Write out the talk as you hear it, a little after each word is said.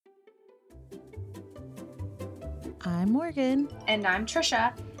I'm Morgan. And I'm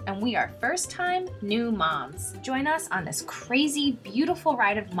Trisha, and we are first-time new moms. Join us on this crazy, beautiful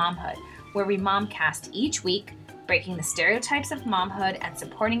ride of momhood, where we momcast each week, breaking the stereotypes of momhood and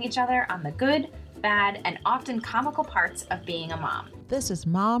supporting each other on the good, bad, and often comical parts of being a mom. This is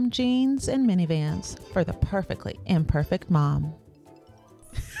Mom Jeans and Minivans for the perfectly imperfect mom.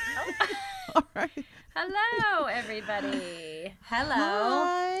 All right. Hello, everybody. Hello.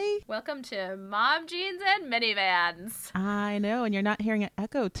 Hi. Welcome to Mom Jeans and Minivans. I know, and you're not hearing an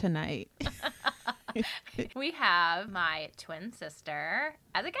echo tonight. We have my twin sister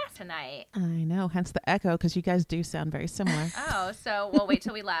as a guest tonight. I know, hence the echo, because you guys do sound very similar. Oh, so we'll wait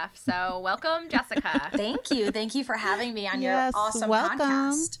till we left. So welcome, Jessica. Thank you. Thank you for having me on your Yes, awesome welcome.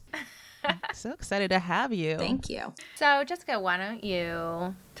 podcast. So excited to have you. Thank you. So, Jessica, why don't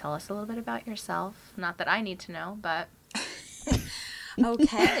you tell us a little bit about yourself? Not that I need to know, but...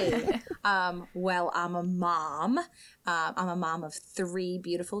 Okay. Well, I'm a mom. I'm a mom of 3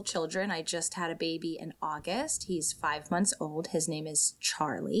 beautiful children. I just had a baby in August. He's 5 months old. His name is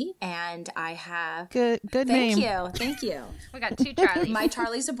Charlie. And I have... Good name. Thank you. We got 2 Charlies. My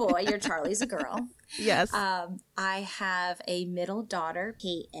Charlie's a boy. Your Charlie's a girl. Yes. I have a middle daughter,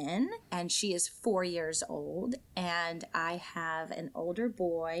 Peyton, and she is 4 years old. And I have an older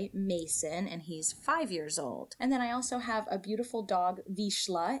boy, Mason, and he's 5 years old. And then I also have a beautiful dog,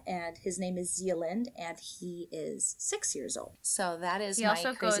 Vishla, and his name is Zealand, and he is 6 years old. So that is He my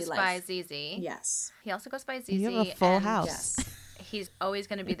also crazy goes life. by Zizi. Yes. He also goes by Zizi. You have a full and house. Yes. He's always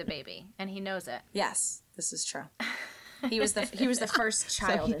going to be the baby, and he knows it. Yes. This is true. He was the first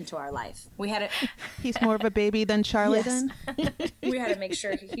child into our life. We had He's more of a baby than Charlie Yes. then? we had to make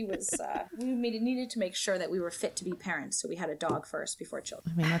sure he was. Needed to make sure that we were fit to be parents, so we had a dog first before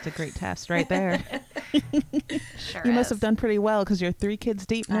children. I mean, that's a great test right there. Sure You must is. have done pretty well because you're 3 kids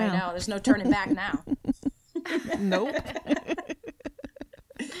deep now. I know. There's no turning back now. Nope.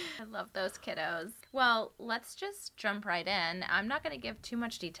 I love those kiddos. Well, let's just jump right in. I'm not going to give too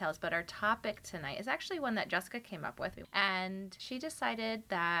much details, but our topic tonight is actually one that Jessica came up with. And she decided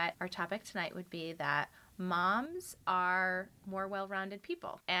that our topic tonight would be that moms are more well-rounded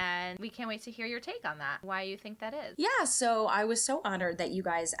people. And we can't wait to hear your take on that, why you think that is. Yeah, so I was so honored that you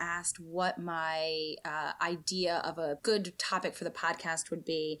guys asked what my idea of a good topic for the podcast would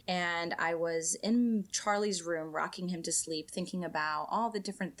be. And I was in Charlie's room, rocking him to sleep, thinking about all the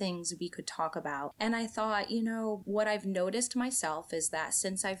different things we could talk about. And I thought, what I've noticed myself is that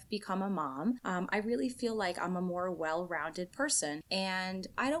since I've become a mom, I really feel like I'm a more well-rounded person. And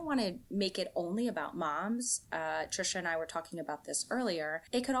I don't want to make it only about moms. Trisha and I were talking about this earlier.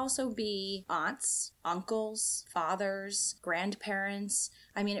 It could also be aunts, uncles, fathers, grandparents.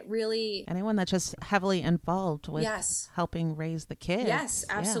 I mean, it really... Anyone that's just heavily involved with Yes. helping raise the kids. Yes,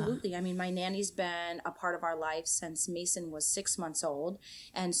 Yeah. absolutely. I mean, my nanny's been a part of our life since Mason was 6 months old.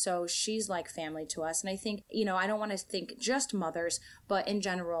 And so she's like family to us. And I think, I don't want to think just mothers, but in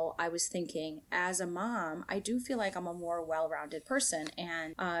general, I was thinking as a mom, I do feel like I'm a more well-rounded person.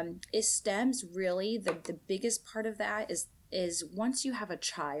 And it stems really, the biggest part of that is once you have a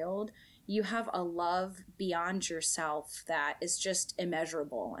child, you have a love beyond yourself that is just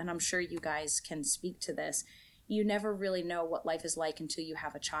immeasurable. And I'm sure you guys can speak to this. You never really know what life is like until you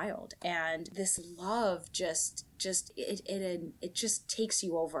have a child. And this love it just takes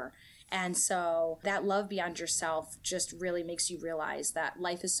you over. And so that love beyond yourself just really makes you realize that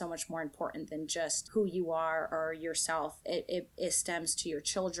life is so much more important than just who you are or yourself. It stems to your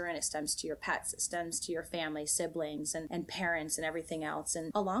children, it stems to your pets, it stems to your family, siblings, and parents and everything else.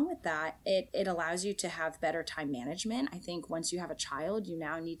 And along with that, it allows you to have better time management. I think once you have a child, you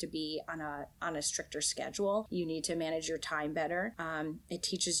now need to be on a stricter schedule. You need to manage your time better. It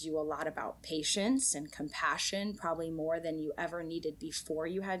teaches you a lot about patience and compassion, probably more than you ever needed before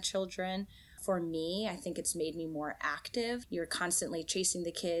you had children. For me, I think it's made me more active. You're constantly chasing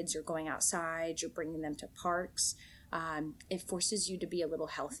the kids, you're going outside, you're bringing them to parks. It forces you to be a little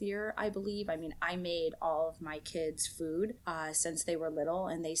healthier, I believe. I mean, I made all of my kids food since they were little,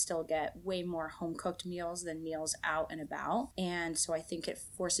 and they still get way more home-cooked meals than meals out and about. And so I think it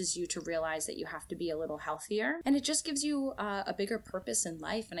forces you to realize that you have to be a little healthier. And it just gives you a bigger purpose in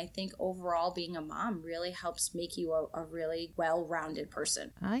life. And I think overall being a mom really helps make you a really well-rounded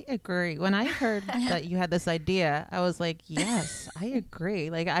person. I agree. When I heard that you had this idea, I was like, yes, I agree.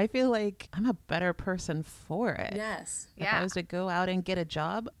 Like, I feel like I'm a better person for it. Yes. If I was to go out and get a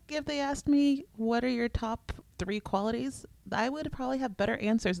job, if they asked me, what are your top 3 qualities? I would probably have better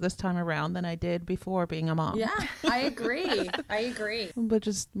answers this time around than I did before being a mom. Yeah, I agree. I agree. But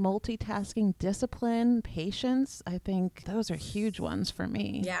just multitasking, discipline, patience, I think those are huge ones for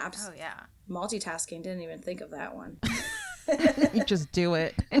me. Yeah, Oh, yeah. Multitasking, didn't even think of that one. You just do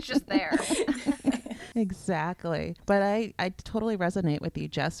it. It's just there. Exactly. But I totally resonate with you,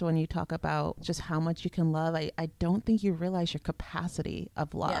 Jess, when you talk about just how much you can love. I don't think you realize your capacity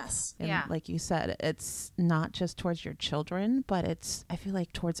of love. Yes. And Yeah. like you said, it's not just towards your children, but it's, I feel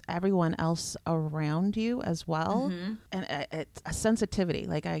like, towards everyone else around you as well. And it's a sensitivity.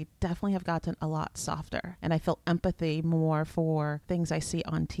 Like, I definitely have gotten a lot softer, and I feel empathy more for things I see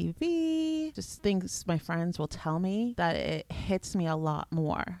on TV, just things my friends will tell me that it hits me a lot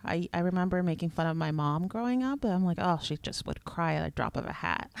more. I remember making fun of my mom growing up, and I'm like, oh, she just would cry at a drop of a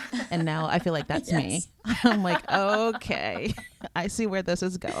hat. And now I feel like that's me. I'm like, okay, I see where this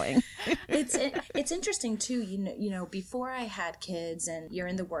is going. It's interesting too. You know, before I had kids, and you're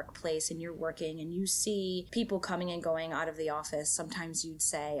in the workplace and you're working, and you see people coming and going out of the office. Sometimes you'd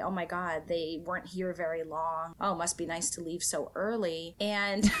say, "Oh my God, they weren't here very long. Oh, must be nice to leave so early."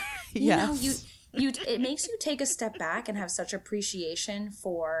 And you know, it makes you take a step back and have such appreciation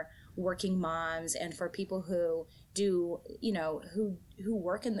for working moms and for people who do, you know, who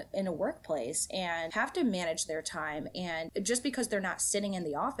work in a workplace and have to manage their time. And just because they're not sitting in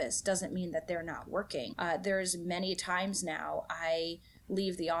the office doesn't mean that they're not working. There's many times now I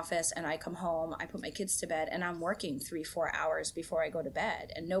leave the office and I come home, I put my kids to bed, and I'm working 3-4 hours before I go to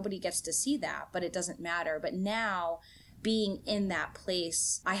bed, and nobody gets to see that, but it doesn't matter. But now, being in that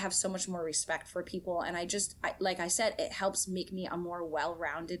place, I have so much more respect for people. And like I said, it helps make me a more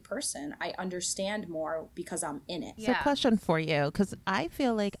well-rounded person. I understand more because I'm in it. So question for you, because I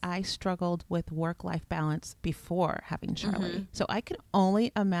feel like I struggled with work-life balance before having Charlie. So I can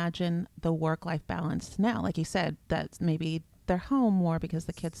only imagine the work-life balance now. Like you said, that's maybe they're home more because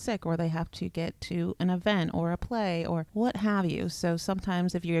the kid's sick, or they have to get to an event or a play or what have you. So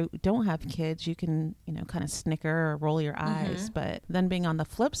sometimes if you don't have kids, you can, you know, kind of snicker or roll your eyes. But then being on the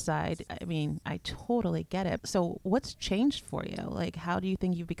flip side, I mean, I totally get it. So what's changed for you? Like, how do you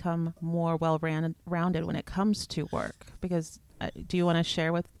think you've become more well-rounded when it comes to work? Because do you want to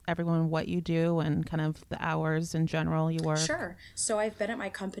share with everyone what you do and kind of the hours in general you work? Sure. So I've been at my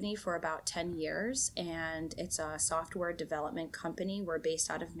company for about 10 years, and it's a software development company. We're based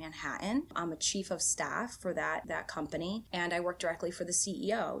out of Manhattan. I'm a chief of staff for that company, and I work directly for the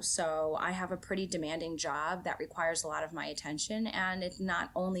CEO. So I have a pretty demanding job that requires a lot of my attention, and it's not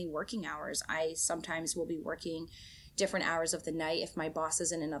only working hours. I sometimes will be working different hours of the night if my boss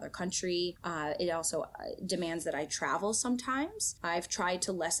is in another country. It also demands that I travel sometimes. I've tried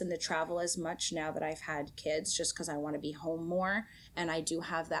to lessen the travel as much now that I've had kids, just because I want to be home more, and I do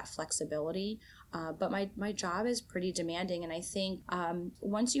have that flexibility. But my job is pretty demanding, and I think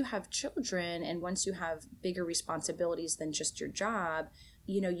once you have children and once you have bigger responsibilities than just your job,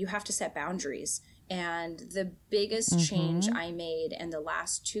 you know, you have to set boundaries. And the biggest change I made in the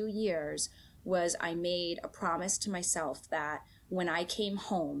last 2 years was I made a promise to myself that when I came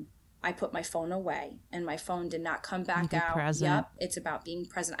home, I put my phone away, and my phone did not come back out. Present. Yep, it's about being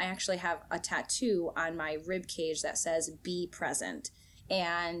present. I actually have a tattoo on my rib cage that says "Be present,"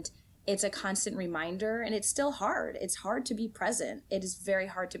 and it's a constant reminder, and it's still hard. It's hard to be present. It is very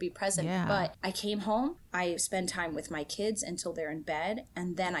hard to be present. Yeah. But I came home, I spend time with my kids until they're in bed,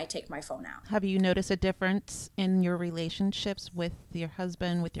 and then I take my phone out. Have you noticed a difference in your relationships with your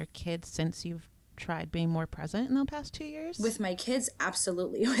husband, with your kids, since you've tried being more present in the past 2 years? With my kids,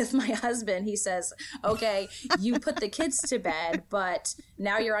 absolutely. With my husband, he says, okay, you put the kids to bed, but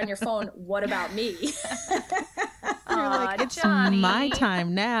now you're on your phone. What about me? You're like, it's Johnny. my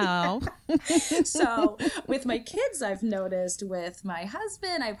time now. So with my kids, I've noticed. With my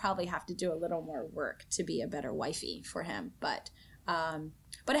husband, I probably have to do a little more work to be a better wifey for him. But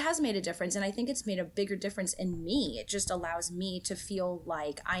it has made a difference, and I think it's made a bigger difference in me. It just allows me to feel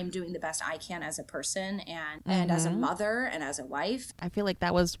like I'm doing the best I can as a person and as a mother and as a wife. I feel like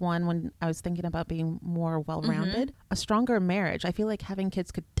that was one when I was thinking about being more well-rounded. A stronger marriage. I feel like having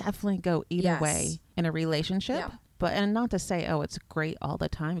kids could definitely go either way in a relationship. Yeah. But, and not to say, oh, it's great all the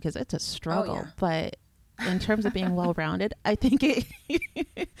time, because it's a struggle. yeah. But in terms of being well-rounded, I think it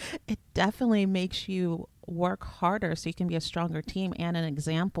definitely makes you work harder so you can be a stronger team and an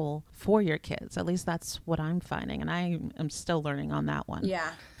example for your kids. At least that's what I'm finding, and I am still learning on that one.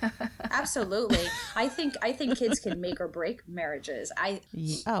 Yeah, absolutely. I think kids can make or break marriages.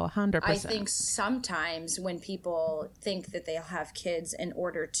 100%. I think sometimes when people think that they'll have kids in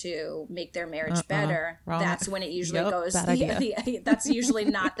order to make their marriage better, Wrong. that's when it usually goes. Bad idea. That's usually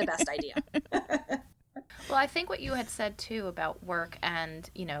not the best idea. Well, I think what you had said too about work, and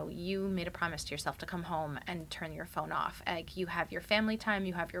you know, you made a promise to yourself to come home and turn your phone off. Like, you have your family time,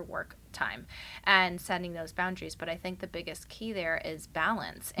 you have your work time, and setting those boundaries. But I think the biggest key there is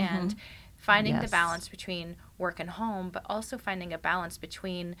balance. And finding the Yes. balance between work and home, but also finding a balance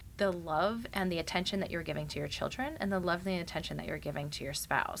between the love and the attention that you're giving to your children and the love and the attention that you're giving to your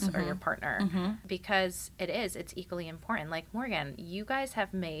spouse or your partner. Because it's equally important. Like, Morgan, you guys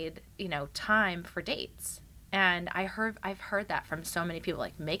have made, time for dates. And I've heard that from so many people,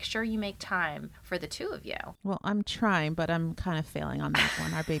 like, make sure you make time for the two of you. Well, I'm trying, but I'm kind of failing on that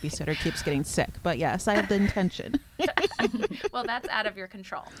one. Our babysitter keeps getting sick. But yes, I have the intention. Well, that's out of your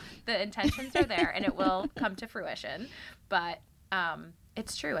control. The intentions are there and it will come to fruition. But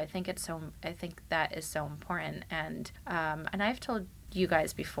it's true. I think that is so important. And I've told you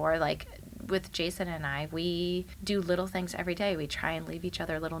guys before, like, with Jason and I, we do little things every day. We try and leave each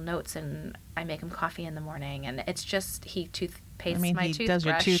other little notes, and I make him coffee in the morning, and it's just he toothpastes my toothbrush. Does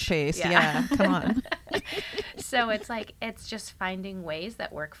your toothpaste. Yeah, come on. So it's like, it's just finding ways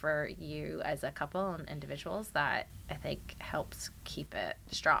that work for you as a couple and individuals that I think helps keep it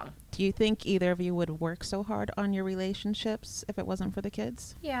strong. Do you think either of you would work so hard on your relationships if it wasn't for the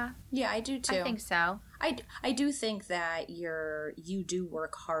kids? Yeah. Yeah, I do too. I think so. I do think that you do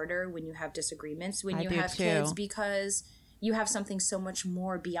work harder when you have disagreements, when I you do have too. kids, because you have something so much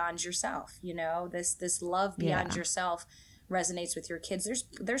more beyond yourself. This love beyond Yeah. yourself resonates with your kids.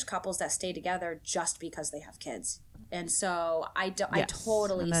 There's couples that stay together just because they have kids. And so I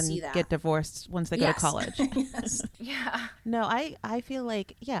totally and then see that. get divorced once they go to Yes. college. Yes. Yeah. No, I feel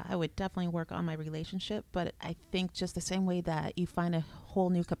like, yeah, I would definitely work on my relationship, but I think just the same way that you find a whole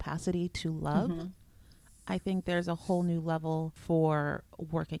new capacity to love, I think there's a whole new level for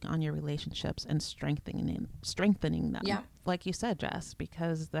working on your relationships and strengthening them. Yeah. Like you said, Jess,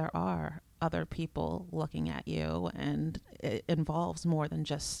 because there are other people looking at you, and it involves more than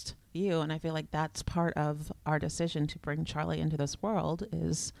just you. And I feel like that's part of our decision to bring Charlie into this world,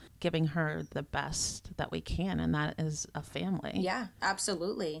 is giving her the best that we can, and that is a family. Yeah,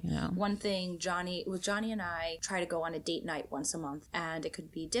 absolutely. Yeah. One thing, Johnny and I try to go on a date night once a month, and it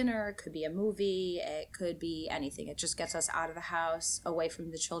could be dinner, it could be a movie, it could be anything. It just gets us out of the house, away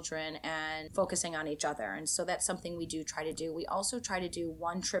from the children, and focusing on each other. And so that's something we do try to do. We also try to do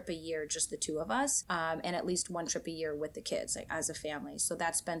one trip a year, just the two of us, and at least one trip a year with the kids, like, as a family. So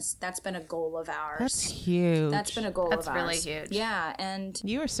that's been a goal of ours. That's huge. That's been a goal That's of ours. really huge. Yeah, and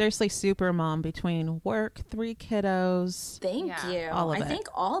You are seriously super mom, between work, 3 kiddos. thank Yeah. you. All of I it. think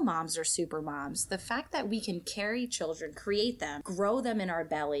all moms are super moms. The fact that we can carry children, create them, grow them in our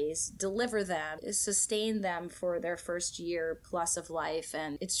bellies, deliver them, sustain them for their first year plus of life,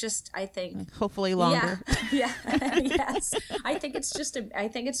 and it's just, I think, Hopefully longer. Yeah. Yes. I think it's just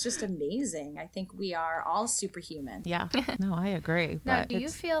amazing. I think we are all superhuman. Yeah. No, I agree. Now, But do you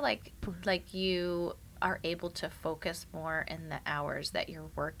it's- feel like you are able to focus more in the hours that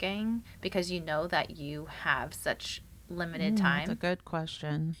you're working because you know that you have such limited That's a time? good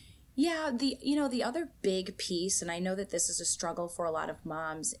question. Yeah, the other big piece, and I know that this is a struggle for a lot of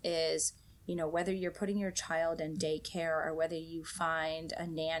moms, is, whether you're putting your child in daycare or whether you find a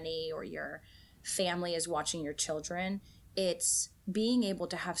nanny or your family is watching your children, it's being able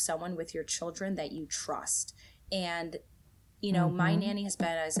to have someone with your children that you trust. And my nanny has been,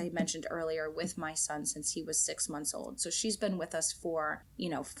 as I mentioned earlier, with my son since he was 6 months old. So she's been with us for,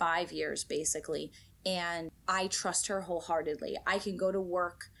 5 years basically. And I trust her wholeheartedly. I can go to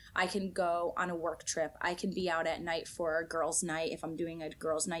work. I can go on a work trip. I can be out at night for a girls' night if I'm doing a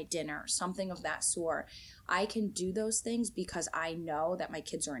girls' night dinner, something of that sort. I can do those things because I know that my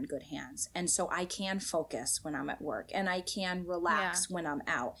kids are in good hands. And so I can focus when I'm at work, and I can relax when I'm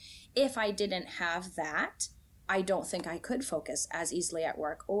out. If I didn't have that, I don't think I could focus as easily at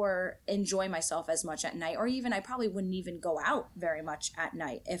work or enjoy myself as much at night, or even I probably wouldn't even go out very much at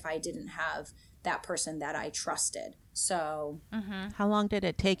night if I didn't have that person that I trusted. So How long did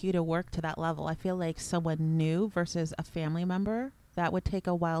it take you to work to that level? I feel like someone new versus a family member, that would take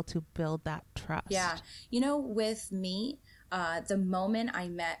a while to build that trust. yeah, with me, the moment I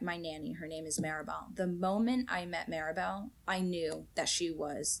met my nanny, her name is Maribel. The moment I met Maribel, I knew that she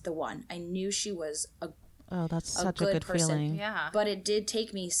was the one. I knew she was a Oh, that's such a good good person. feeling. Yeah. But it did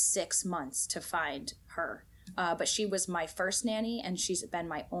take me 6 months to find her. But she was my first nanny, and she's been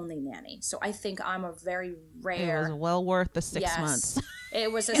my only nanny. So I think I'm a very It rare. was well worth the 6 Yes. months.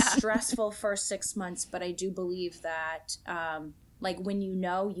 It was a stressful first 6 months, but I do believe that, when you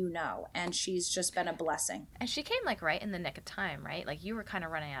know, and she's just been a blessing. And she came like right in the nick of time, right? Like you were kind of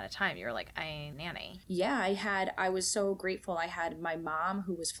running out of time. You were like, I nanny. Yeah, I was so grateful. I had my mom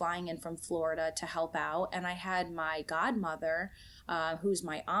who was flying in from Florida to help out, and I had my godmother, who's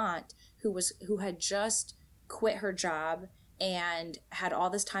my aunt, who had just quit her job and had all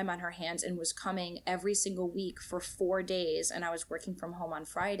this time on her hands and was coming every single week for 4 days. And I was working from home on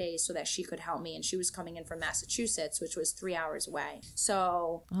Fridays so that she could help me. And she was coming in from Massachusetts, which was 3 hours away.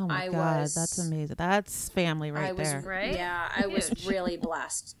 So oh my God, that's amazing. That's family there. Right? Yeah, I was really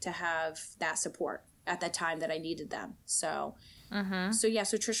blessed to have that support at that time that I needed them. So so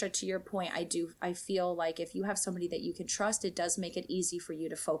Trisha, to your point, I feel like if you have somebody that you can trust, it does make it easy for you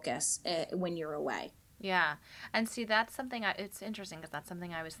to focus when you're away. Yeah. And see, that's something, it's interesting because that's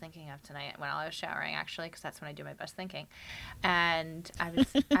something I was thinking of tonight when I was showering, actually, because that's when I do my best thinking. And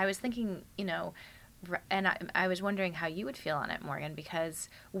I was thinking, you know, and I was wondering how you would feel on it, Morgan, because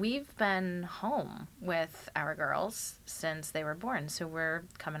we've been home with our girls since they were born. So we're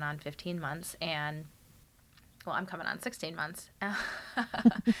coming on 15 months and, well, I'm coming on 16 months.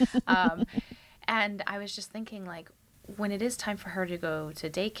 And I was just thinking, like, when it is time for her to go to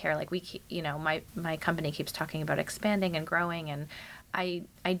daycare, like my company keeps talking about expanding and growing. And I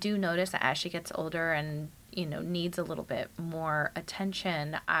do notice that as she gets older and, you know, needs a little bit more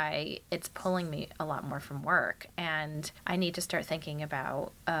attention, it's pulling me a lot more from work. And I need to start thinking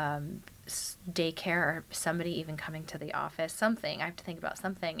about daycare or somebody even coming to the office, something. I have to think about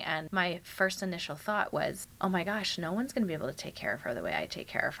something. And my first initial thought was, oh my gosh, no one's going to be able to take care of her the way I take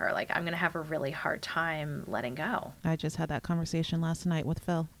care of her. Like, I'm going to have a really hard time letting go. I just had that conversation last night with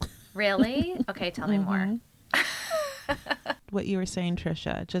Phil. Really? Okay, tell me more. What you were saying,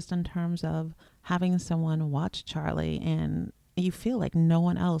 Trisha, just in terms of having someone watch Charlie and you feel like no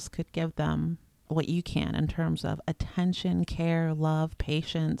one else could give them what you can in terms of attention, care, love,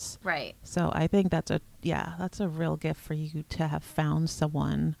 patience. Right. So I think that's a real gift for you to have found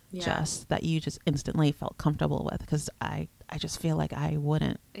someone just that you just instantly felt comfortable with, because I just feel like I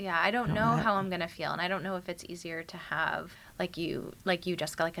wouldn't. Yeah, I don't know how I'm going to feel. And I don't know if it's easier to have like you,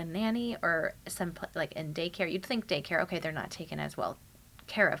 Jessica, like a nanny or some like in daycare. You'd think daycare, okay, they're not taken as well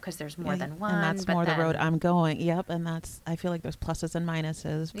care of because there's more than one. And that's more the road I'm going. Yep. And I feel like there's pluses and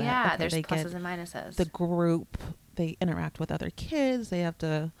minuses. But, yeah, there's pluses and minuses. The group, they interact with other kids. They have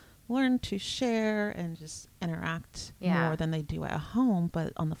to learn to share and just interact more than they do at home.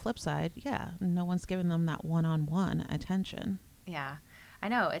 But on the flip side, no one's giving them that one-on-one attention. Yeah. I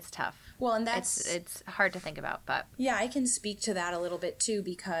know, it's tough. Well, and it's hard to think about, but yeah, I can speak to that a little bit too,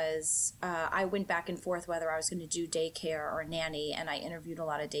 because I went back and forth whether I was going to do daycare or nanny, and I interviewed a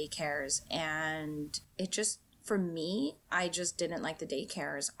lot of daycares, and it just, for me, I just didn't like the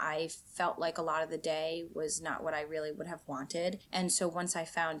daycares. I felt like a lot of the day was not what I really would have wanted, and so once I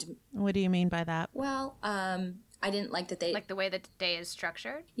found... What do you mean by that? Well, I didn't like that they... Like the way the day is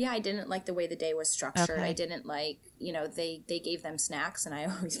structured? Yeah, I didn't like the way the day was structured. Okay. I didn't like, they gave them snacks, and I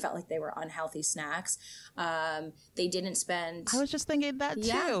always felt like they were unhealthy snacks. They didn't spend... I was just thinking that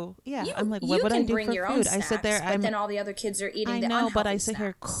too. Yeah. I'm like, what what would I do bring for your food? own snacks, I sit there, but then all the other kids are eating the unhealthy snacks. I know, but I sit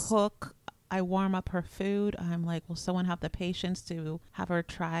here, cook. I warm up her food. I'm like, will someone have the patience to have her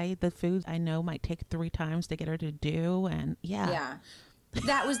try the foods I know might take 3 times to get her to do? And yeah.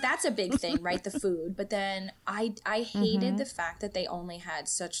 That's a big thing, right? The food. But then I hated the fact that they only had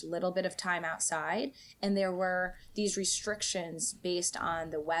such little bit of time outside, and there were these restrictions based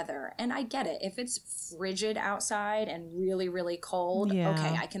on the weather. And I get it. If it's frigid outside and really, really cold,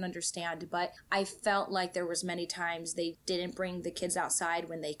 okay, I can understand. But I felt like there was many times they didn't bring the kids outside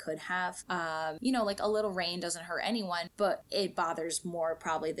when they could have. Like a little rain doesn't hurt anyone, but it bothers more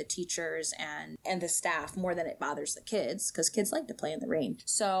probably the teachers and the staff more than it bothers the kids, because kids like to play in the rain.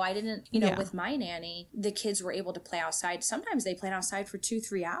 So I didn't, with my nanny, the kids were able to play outside. Sometimes they played outside for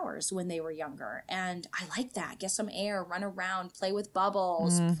 2-3 hours when they were younger. And I like that. Get some air, run around, play with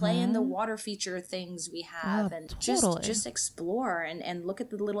bubbles, play in the water feature things we have, and just explore and look at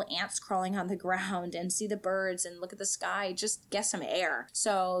the little ants crawling on the ground and see the birds and look at the sky. Just get some air.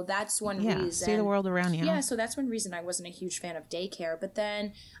 So that's one reason. See the world around you. Yeah, so that's one reason I wasn't a huge fan of daycare. But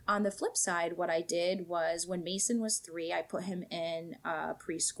then on the flip side, what I did was when Mason was 3, I put him in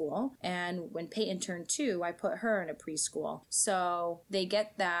preschool, and when Peyton turned 2, I put her in a preschool. So they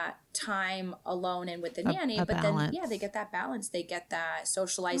get that time alone and with the nanny, but balance. Then they get that balance. They get that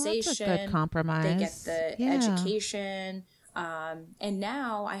socialization. That's a good compromise. They get the education. And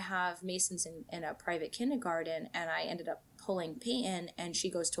now I have Mason's in a private kindergarten, and I ended up pulling Peyton, and she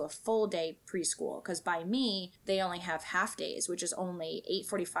goes to a full day preschool, because by me they only have half days, which is only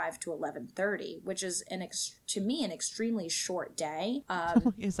 8:45 to 11:30, which is to me an extremely short day.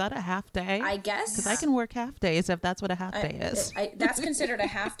 Is that a half day? I guess, because I can work half days if that's what a half day is. That's considered a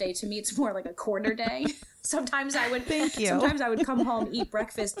half day. To me, it's more like a quarter day. Sometimes I would Thank you. Sometimes I would come home, eat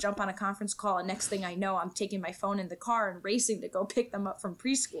breakfast, jump on a conference call, and next thing I know, I'm taking my phone in the car and racing to go pick them up from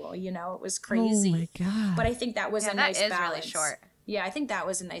preschool. You know, it was crazy. Oh my God. But I think that was a nice balance. That is really short. Yeah, I think that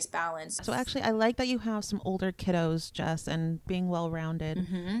was a nice balance. So actually, I like that you have some older kiddos, Jess, and being well-rounded.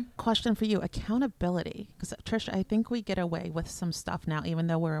 Mm-hmm. Question for you, accountability. Because Trish, I think we get away with some stuff now, even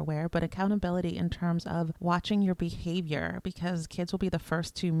though we're aware, but accountability in terms of watching your behavior, because kids will be the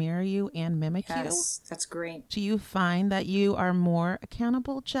first to mirror you and mimic you. Yes, that's great. Do you find that you are more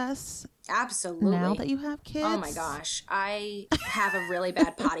accountable, Jess? Absolutely. Now that you have kids? Oh my gosh. I have a really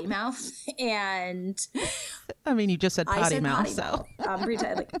bad potty mouth, and I mean, you just said potty mouth, potty so. mouth.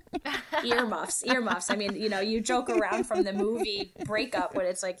 Pretend like earmuffs. I mean, you know, you joke around from the movie Breakup when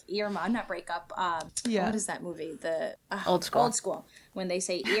it's like not breakup. Yeah. What is that movie? The Old School. Old School. When they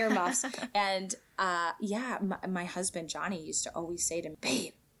say earmuffs, and my husband Johnny used to always say to me,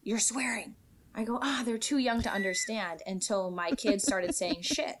 "Babe, you're swearing." I go, they're too young to understand, until my kids started saying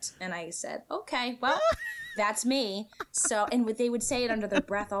shit. And I said, okay, well, that's me. So, and they would say it under their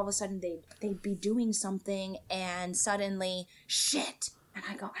breath. All of a sudden they'd be doing something and suddenly shit. And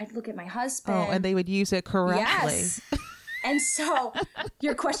I'd look at my husband. Oh, and they would use it correctly. Yes. And so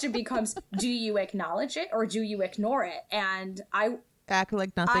your question becomes, do you acknowledge it or do you ignore it? And I Act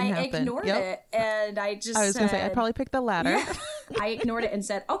like nothing happened. I ignored it, and I just I was going to say, I'd probably pick the latter. Yeah. I ignored it and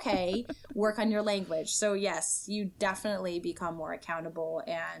said, okay, work on your language. So yes, you definitely become more accountable,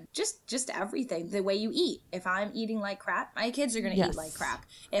 and just everything, the way you eat. If I'm eating like crap, my kids are going to eat like crap.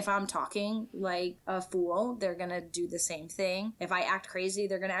 If I'm talking like a fool, they're going to do the same thing. If I act crazy,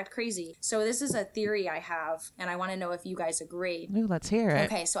 they're going to act crazy. So this is a theory I have, and I want to know if you guys agree. Ooh, let's hear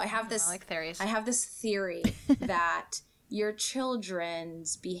it. Okay, so I have this. I like theories. I have this theory that your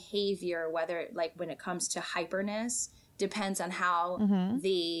children's behavior, whether like when it comes to hyperness, depends on how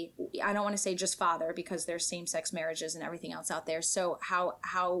I don't want to say just father, because there's same-sex marriages and everything else out there. So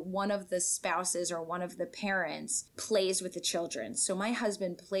how one of the spouses or one of the parents plays with the children. So my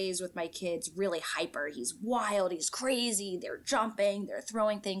husband plays with my kids really hyper. He's wild. He's crazy. They're jumping. They're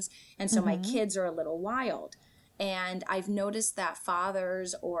throwing things. And so my kids are a little wild. And I've noticed that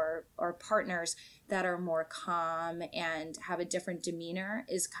fathers or partners that are more calm and have a different demeanor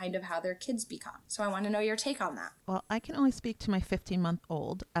is kind of how their kids become. So I want to know your take on that. Well, I can only speak to my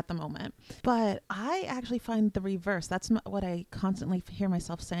 15-month-old at the moment, but I actually find the reverse. That's what I constantly hear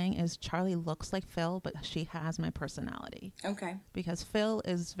myself saying is Charlie looks like Phil, but she has my personality. Okay. Because Phil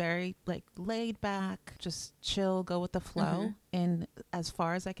is very like laid back, just chill, go with the flow. And as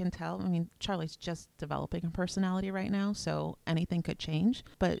far as I can tell, I mean, Charlie's just developing a personality right now, so anything could change.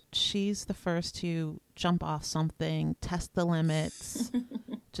 But she's the first to jump off something, test the limits,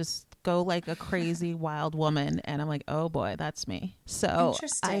 just go like a crazy wild woman. And I'm like, oh boy, that's me. So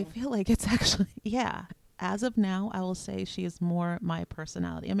I feel like it's actually, as of now, I will say she is more my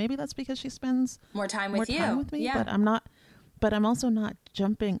personality. And maybe that's because she spends more time with me, but I'm also not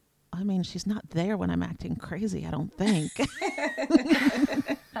jumping. I mean, she's not there when I'm acting crazy, I don't think.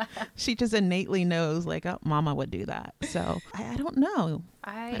 She just innately knows, like, oh, mama would do that. So I don't know.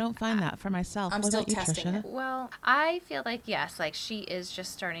 I don't find that for myself. I'm still testing it. Well, I feel like, yes, like she is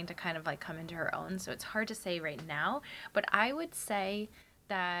just starting to kind of like come into her own. So it's hard to say right now. But I would say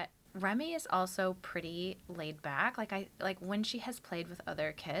that Remy is also pretty laid back. Like when she has played with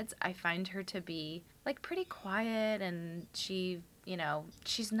other kids, I find her to be like pretty quiet, and she, you know,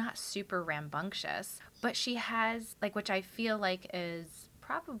 she's not super rambunctious, but she has like, which I feel like is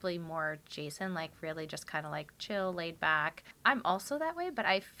probably more Jason, like really just kind of like chill, laid back. I'm also that way, but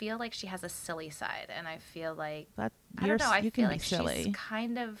I feel like she has a silly side, and I feel like I don't know. I feel like she's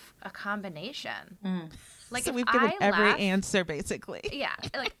kind of a combination. Like so if we've given I every laugh, answer basically. Yeah,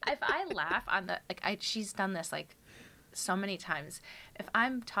 like if I laugh on the she's done this like so many times. If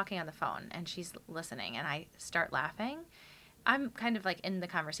I'm talking on the phone and she's listening and I start laughing, I'm kind of like in the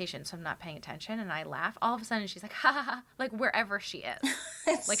conversation, so I'm not paying attention, and I laugh. All of a sudden, she's like, ha ha ha, like wherever she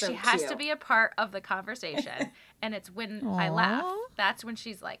is. Like so she has to be a part of the conversation. And it's when I laugh, that's when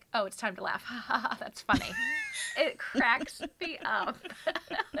she's like, oh, it's time to laugh. Ha ha ha, that's funny. It cracks me up.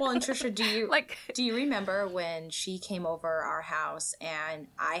 Well, and Trisha, do you remember when she came over our house and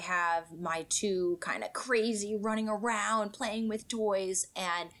I have my two kind of crazy running around playing with toys,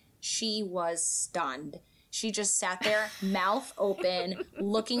 and she was stunned. She just sat there, mouth open,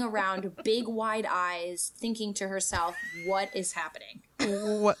 looking around, big wide eyes, thinking to herself, what is happening?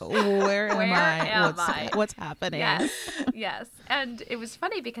 Where am I? What's happening? Yes. And it was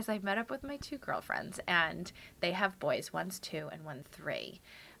funny because I met up with my two girlfriends, and they have boys. One's 2 and one's 3.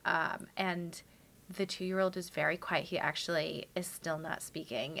 And the 2-year-old is very quiet. He actually is still not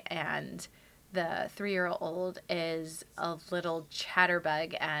speaking. And the 3-year-old is a little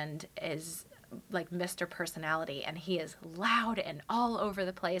chatterbug and is like Mr. Personality, and he is loud and all over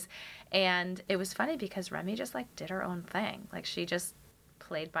the place. And it was funny because Remy just like did her own thing. Like she just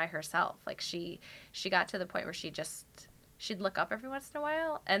played by herself. Like she got to the point where she'd look up every once in a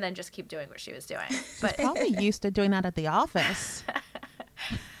while and then just keep doing what she was doing. But Probably used to doing that at the office.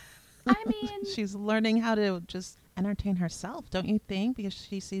 I mean, She's learning how to just entertain herself, don't you think? Because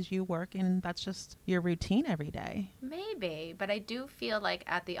she sees you work and that's just your routine every day. maybe, but I do feel like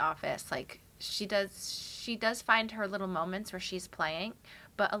at the office, like she does find her little moments where she's playing,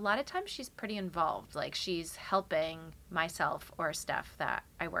 but a lot of times she's pretty involved. Like she's helping myself or Steph that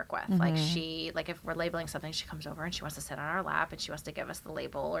I work with. Like if we're labeling something, she comes over and she wants to sit on our lap and she wants to give us the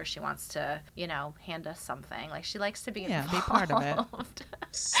label, or she wants to, hand us something. Like she likes to be involved. Be part of it.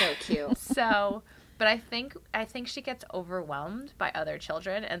 So cute. So, but I think she gets overwhelmed by other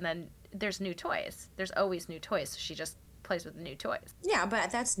children, and then there's new toys. There's always new toys. So she just plays with the new toys. Yeah, but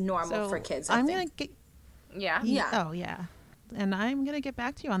that's normal for kids, I I'm think. going to get... Yeah. Yeah. Oh, yeah. And I'm going to get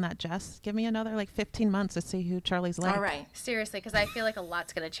back to you on that, Jess. Give me another 15 months to see who Charlie's like. All right. Seriously, because I feel like a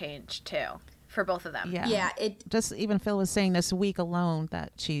lot's going to change too for both of them. Yeah. Yeah, Just even Phil was saying this week alone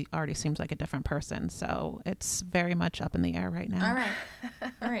that she already seems like a different person. So it's very much up in the air right now. all right.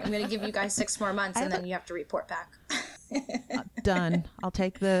 All right. I'm going to give you guys 6 more months and then you have to report back. Done. I'll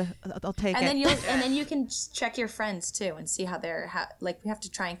take it. And then you can just check your friends too and see how we have to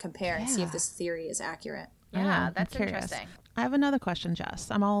try and compare and see if this theory is accurate. Yeah, I'm that's curious. interesting. I have another question, Jess.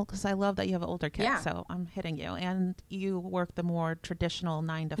 Because I love that you have older kids, Yeah. so I'm hitting you. And you work the more traditional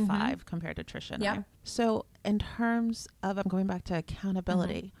 9 to 5 compared to Trisha and Yep. I. So in terms of, I'm going back to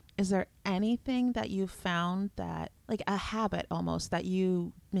accountability, is there anything that you found that, like a habit almost, that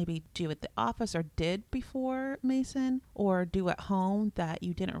you maybe do at the office or did before Mason, or do at home that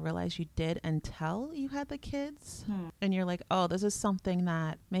you didn't realize you did until you had the kids? And you're like, oh, this is something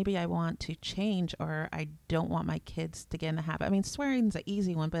that maybe I want to change, or I don't want my kids to get in the habit. I mean, swearing's an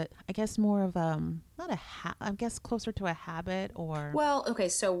easy one, but I guess more of I guess closer to a habit, or... Well, okay,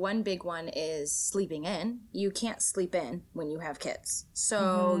 so one big one is sleeping in. You can't sleep in when you have kids.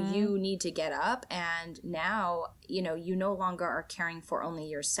 So you need to get up, and now, you no longer are caring for only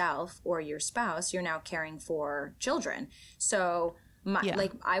yourself or your spouse. You're now caring for children. So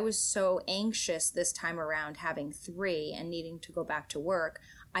I was so anxious this time around having 3 and needing to go back to work.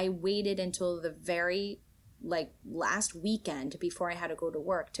 I waited until the very last weekend before I had to go to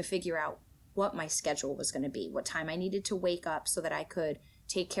work to figure out what my schedule was going to be, what time I needed to wake up so that I could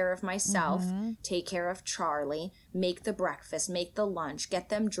take care of myself, take care of Charlie, make the breakfast, make the lunch, get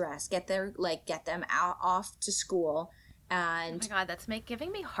them dressed, get them out off to school. And oh my God, that's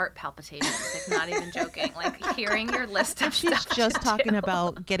giving me heart palpitations. Not even joking. Hearing your list of She's stuff just to talking do.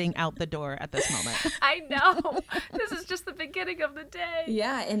 about getting out the door at this moment. I know. This is just the beginning of the day.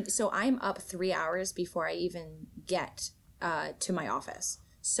 Yeah, and so I'm up 3 hours before I even get to my office.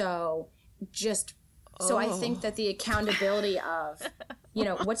 So I think that the accountability of,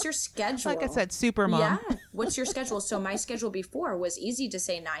 what's your schedule? Like I said, super mom. Yeah. What's your schedule? So my schedule before was easy to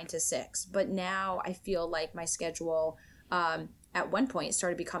say 9 to 6, but now I feel like my schedule at one point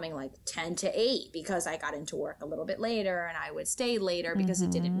started becoming 10 to 8 because I got into work a little bit later and I would stay later because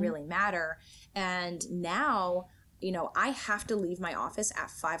it didn't really matter. And now, I have to leave my office at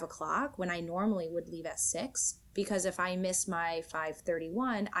 5 o'clock when I normally would leave at 6. Because if I miss my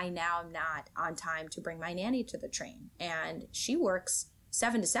 5:31, I now am not on time to bring my nanny to the train. And she works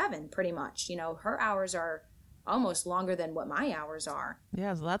 7 to 7 pretty much. Her hours are almost longer than what my hours are.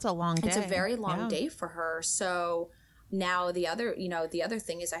 Yeah, so that's a long day. It's a very long day for her. So now the other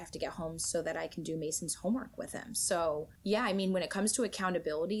thing is I have to get home so that I can do Mason's homework with him. So yeah, I mean, when it comes to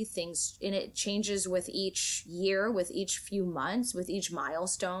accountability, it changes with each year, with each few months, with each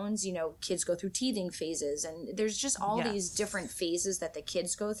milestones. Kids go through teething phases, and there's just all these different phases that the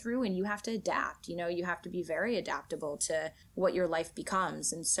kids go through, and you have to adapt. You have to be very adaptable to what your life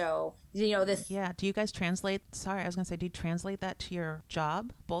becomes. And so, do you guys translate? Sorry, I was going to say, do you translate that to your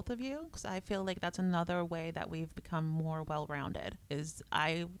job, both of you? Because I feel like that's another way that we've become more well-rounded. Is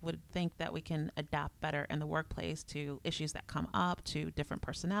I would think that we can adapt better in the workplace to issues that come up, to different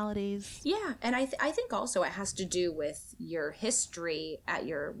personalities. Yeah, and I think also it has to do with your history at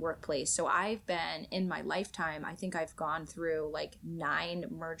your workplace. So I've been, in my lifetime, I think I've gone through 9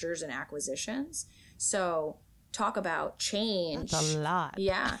 mergers and acquisitions. So talk about change. That's a lot.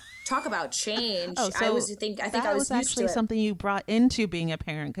 Yeah. Talk about change. Oh, so I think I was used actually to it. something you brought into being a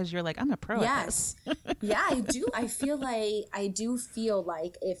parent because you're like, I'm a pro at this. Yes. Yeah, I do. I do feel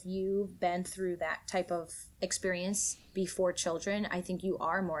like if you've been through that type of experience before children, I think you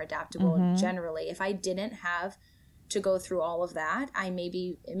are more adaptable generally. If I didn't have to go through all of that, it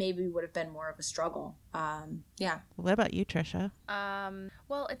maybe would have been more of a struggle. Yeah. What about you, Trisha?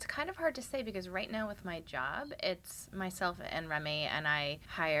 Well, it's kind of hard to say because right now with my job, it's myself and Remy, and I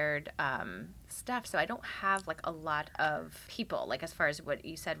hired staff, so I don't have like a lot of people, like as far as what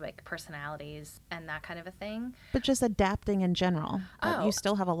you said, like personalities and that kind of a thing. But just adapting in general. Oh. You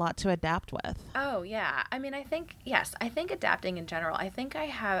still have a lot to adapt with. Oh yeah, I mean, I think adapting in general. I think I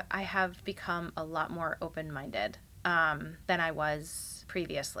have become a lot more open-minded than I was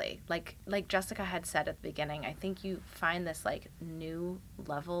previously. Like Jessica had said at the beginning, I think you find this like new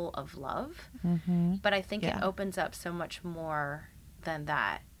level of love, but I think it opens up so much more than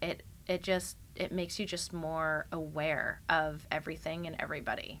that. It makes you just more aware of everything and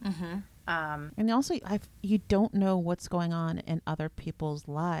everybody. And also, you don't know what's going on in other people's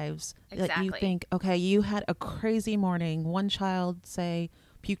lives. Exactly. Like you think, okay, you had a crazy morning. One child, say,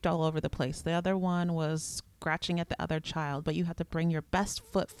 puked all over the place. The other one was scratching at the other child, but you have to bring your best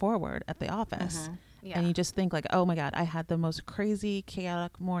foot forward at the office. Yeah. And you just think like, oh my God, I had the most crazy,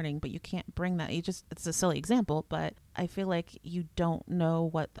 chaotic morning, but you can't bring that. It's a silly example, but I feel like you don't know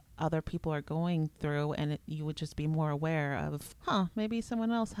what other people are going through, and you would just be more aware of, maybe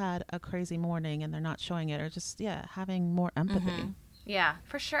someone else had a crazy morning and they're not showing it, or just, having more empathy. Yeah,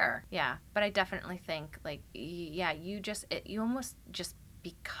 for sure. Yeah. But I definitely think like, you almost just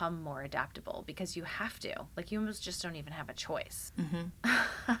become more adaptable because you have to. Like you almost just don't even have a choice.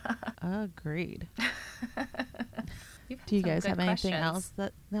 Agreed. Do you guys have anything else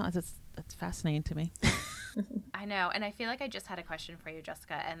that's fascinating to me? I know, and I feel like I just had a question for you,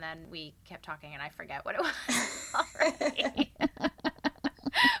 Jessica, and then we kept talking and I forget what it was already.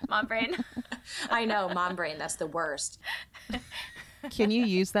 Mom brain. I know, mom brain, that's the worst. Can you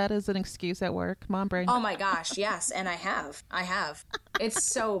use that as an excuse at work, mom brain? Oh my gosh, yes, and I have. It's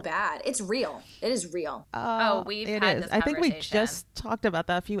so bad. It's real. It is real. We've had this I think we conversation. just talked about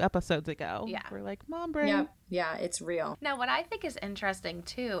that a few episodes ago. Yeah. We're like, mom brain. Yep. Yeah, it's real. Now, what I think is interesting,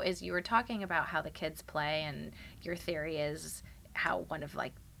 too, is you were talking about how the kids play, and your theory is how one of,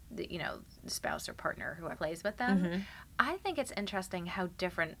 like, the spouse or partner who plays with them. I think it's interesting how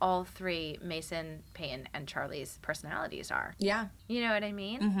different all three, Mason, Peyton, and Charlie's personalities are. Yeah. You know what I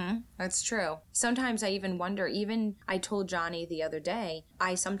mean? That's true. Sometimes I even wonder, I told Johnny the other day,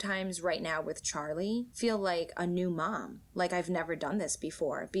 I sometimes right now with Charlie feel like a new mom. Like I've never done this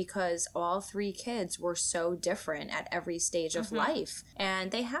before because all three kids were so different at every stage of life.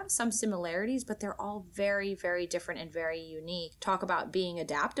 And they have some similarities, but they're all very, very different and very unique. Talk about being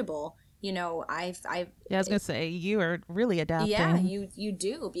adaptable. I was gonna say you are really adapting. Yeah, you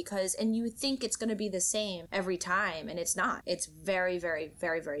do and you think it's gonna be the same every time, and it's not. It's very, very,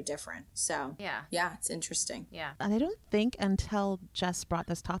 very, very different. So yeah, it's interesting. Yeah, and I don't think until Jess brought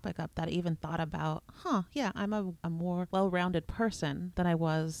this topic up that I even thought about, I'm a more well-rounded person than I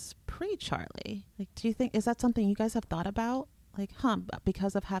was pre-Charlie. Like, do you think is that something you guys have thought about? Like,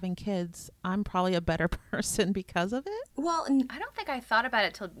 because of having kids, I'm probably a better person because of it? Well, I don't think I thought about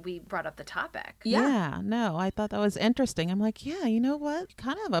it till we brought up the topic. Yeah, no, I thought that was interesting. I'm like, yeah, you know what? You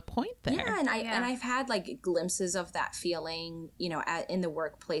kind of have a point there. Yeah, and I've had like glimpses of that feeling, in the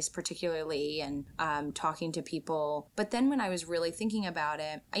workplace particularly, and talking to people. But then when I was really thinking about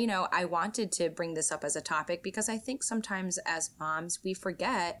it, I wanted to bring this up as a topic because I think sometimes as moms, we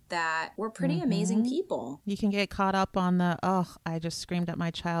forget that we're pretty amazing people. You can get caught up on the, I just screamed at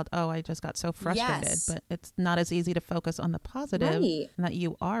my child. I just got so frustrated. Yes. But it's not as easy to focus on the positive, right. And that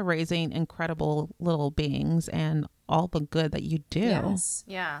you are raising incredible little beings and all the good that you do. Yes.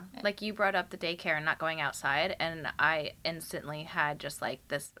 Yeah. Like you brought up the daycare and not going outside. And I instantly had just like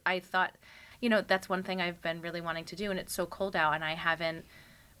this, I thought, that's one thing I've been really wanting to do. And it's so cold out and I haven't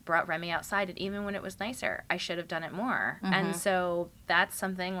brought Remy outside, and even when it was nicer, I should have done it more. And so that's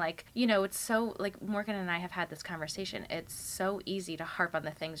something like, it's so like Morgan and I have had this conversation. It's so easy to harp on the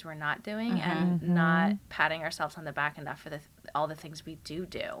things we're not doing and not patting ourselves on the back enough for all the things we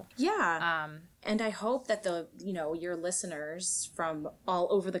do. Yeah. And I hope that your listeners from all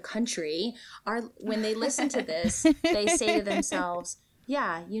over the country are, when they listen to this, they say to themselves,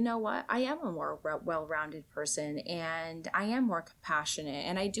 yeah, you know what? I am a more well-rounded person, and I am more compassionate,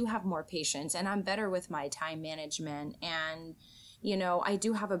 and I do have more patience, and I'm better with my time management, and you know, I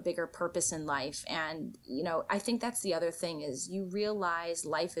do have a bigger purpose in life. And, you know, I think that's the other thing is you realize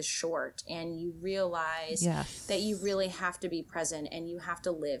life is short, and you realize that you really have to be present and you have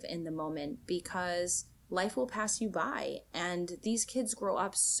to live in the moment, because life will pass you by. And these kids grow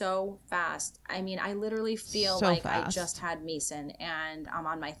up so fast. I mean, I literally feel So like fast. I just had Mason and I'm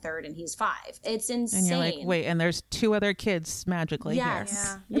on my third and he's 5. It's insane. And you're like, wait, and there's 2 other kids magically here.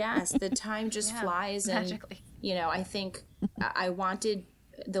 Yes. The time just flies. And, magically. you know, I think I wanted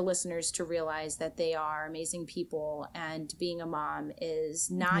the listeners to realize that they are amazing people, and being a mom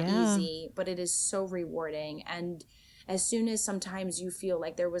is not easy, but it is so rewarding. And as soon as sometimes you feel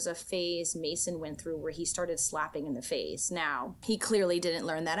like there was a phase Mason went through where he started slapping in the face. Now, he clearly didn't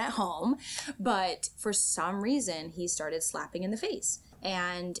learn that at home, but for some reason, he started slapping in the face.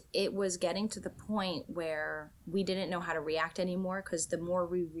 And it was getting to the point where we didn't know how to react anymore, because the more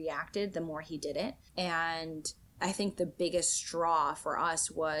we reacted, the more he did it. And I think the biggest straw for us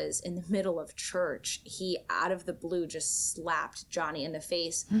was in the middle of church. He, out of the blue, just slapped Johnny in the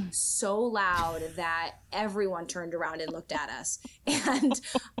face so loud that everyone turned around and looked at us. And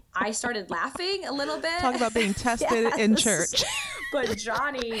I started laughing a little bit. Talk about being tested in church. But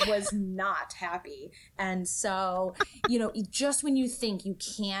Johnny was not happy. And so, you know, just when you think you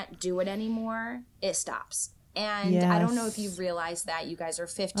can't do it anymore, it stops. And I don't know if you've realized that. You guys are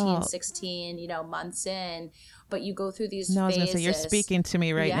 15, 16, you know, months in, but you go through these phases. I was going to say, you're speaking to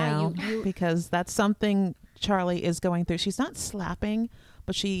me right now, because that's something Charlie is going through. She's not slapping,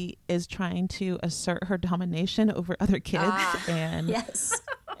 but she is trying to assert her domination over other kids and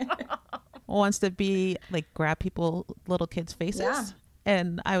wants to be like, grab little kids' faces. Yeah.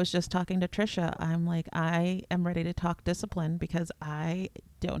 And I was just talking to Trisha. I'm like, I am ready to talk discipline because I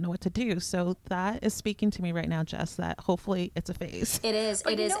don't know what to do. So that is speaking to me right now, Jess, that hopefully it's a phase. It is.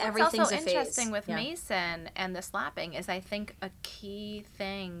 But it is. Everything's also a phase. Interesting with Mason and the slapping is, I think a key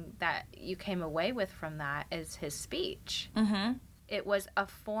thing that you came away with from that is his speech. Mm-hmm. It was a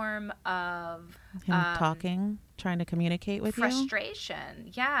form of him talking, trying to communicate with frustration.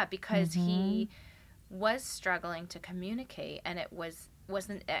 Yeah, because he was struggling to communicate, and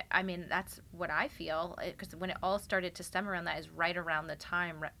wasn't I mean, that's what I feel, because when it all started to stem around that is right around the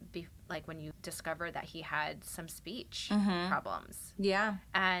time like when you discovered that he had some speech problems. Yeah.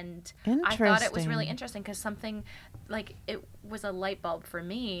 And I thought it was really interesting, because something like, it was a light bulb for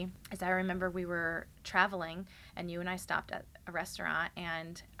me, as I remember we were traveling and you and I stopped at a restaurant,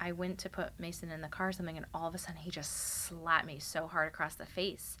 and I went to put Mason in the car or something, and all of a sudden he just slapped me so hard across the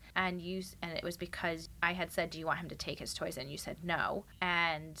face. And it was because I had said, do you want him to take his toys? And you said no.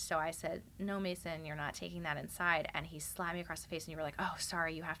 And so I said, no, Mason, you're not taking that inside. And he slapped me across the face, and you were like, oh,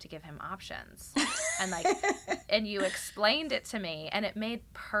 sorry, you have to give him options. And like, and you explained it to me, and it made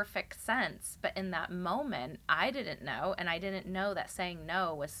perfect sense. But in that moment, I didn't know. And I didn't know that saying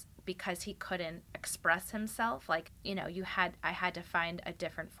no was because he couldn't express himself. Like, you know, I had to find a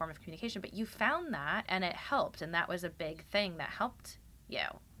different form of communication, but you found that, and it helped. And that was a big thing that helped you.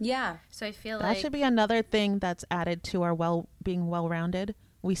 Yeah. So I feel that should be another thing that's added to our being well-rounded.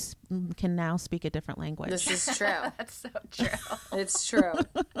 We can now speak a different language. This is true. That's so true. It's true.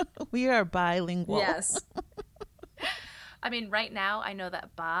 We are bilingual. Yes. I mean, right now I know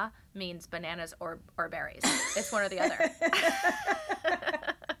that ba means bananas or berries. It's one or the other.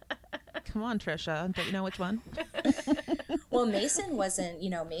 Come on, Trisha. Don't you know which one? Well, Mason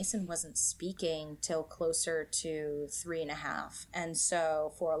wasn't speaking till closer to 3.5. And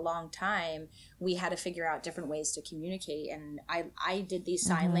so for a long time, we had to figure out different ways to communicate. And I did these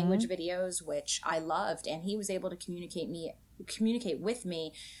sign language videos, which I loved. And he was able to communicate with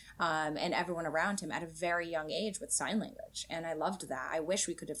me and everyone around him at a very young age with sign language. And I loved that. I wish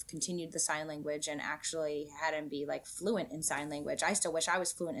we could have continued the sign language and actually had him be like fluent in sign language. I still wish I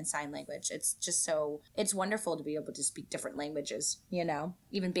was fluent in sign language. It's just it's wonderful to be able to speak different languages, you know,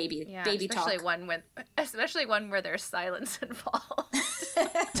 even baby talk. Especially one where there's silence involved.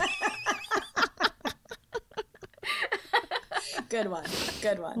 Good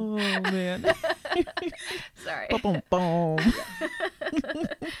one. Oh, man. Sorry. Boom, boom.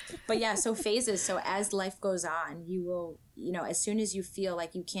 But yeah, so phases. So as life goes on, you will, you know, as soon as you feel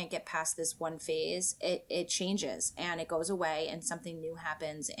like you can't get past this one phase, it changes and it goes away and something new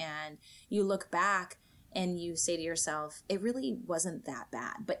happens. And you look back and you say to yourself, it really wasn't that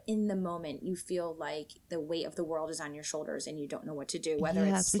bad. But in the moment, you feel like the weight of the world is on your shoulders and you don't know what to do, whether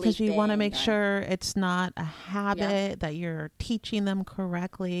it's because you want to make sleeping sure it's not a habit, that you're teaching them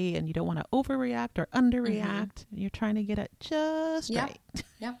correctly, and you don't want to overreact or underreact. You're trying to get it just right.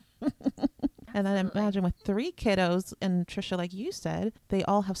 Yep. And then Absolutely. imagine with 3 kiddos, and Trisha, like you said, they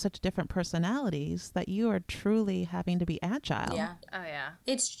all have such different personalities that you are truly having to be agile. Yeah. Oh yeah.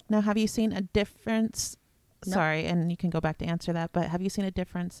 It's Now, have you seen a difference? No. Sorry, and you can go back to answer that, but have you seen a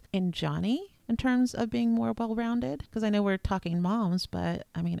difference in Johnny in terms of being more well-rounded? Because I know we're talking moms, but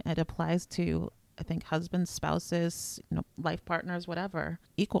I mean, it applies to, I think, husbands, spouses, life partners, whatever,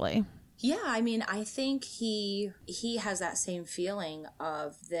 equally. Yeah, I mean, I think he has that same feeling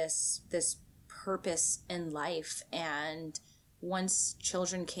of this purpose in life, and once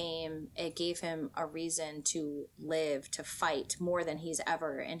children came, it gave him a reason to live, to fight more than he's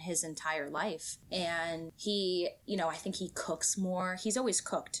ever in his entire life. And he, I think he cooks more. He's always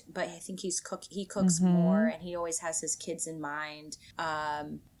cooked, but I think he cooks more, and he always has his kids in mind.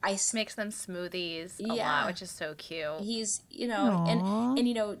 Makes them smoothies a Yeah. lot, which is so cute. He's, Aw.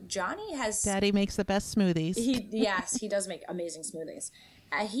 and Johnny has Daddy makes the best smoothies. Yes, he does make amazing smoothies.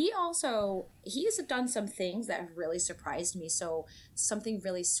 He's done some things that have really surprised me. So something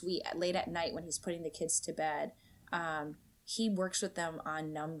really sweet late at night when he's putting the kids to bed. He works with them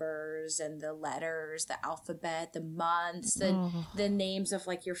on numbers and the letters, the alphabet, the months, the names of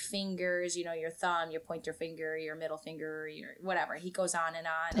like your fingers, your thumb, your pointer finger, your middle finger, your whatever. He goes on and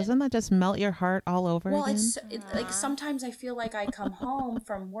on. Doesn't that just melt your heart all over Well, again? it's like sometimes I feel like I come home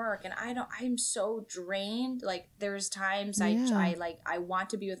from work and I'm so drained. Like there's times Yeah. I want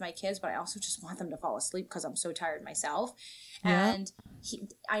to be with my kids, but I also just want them to fall asleep because I'm so tired myself. Yeah. And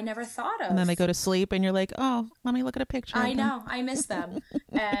I never thought of. And then they go to sleep and you're like, oh, let me look at a picture. of I them. know, I miss them.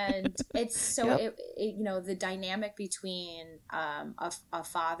 And it's so, Yep. the dynamic between a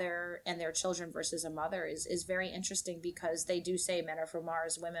father and their children versus a mother is very interesting, because they do say men are from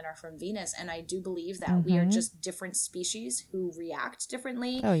Mars, women are from Venus. And I do believe that we are just different species who react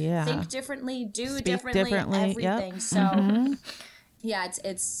differently, Oh, yeah. think differently, do Speak differently, differently, yep. everything. So yeah,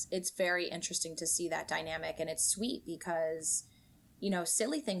 it's very interesting to see that dynamic, and it's sweet because,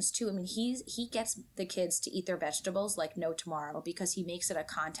 silly things too. I mean, he gets the kids to eat their vegetables like no tomorrow, because he makes it a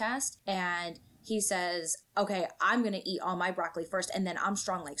contest, and he says, okay, I'm going to eat all my broccoli first, and then I'm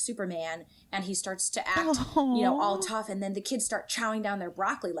strong like Superman. And he starts to act, all tough. And then the kids start chowing down their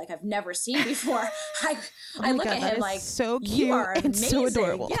broccoli like I've never seen before. I my look God, at that him is like, so you cute are and amazing. so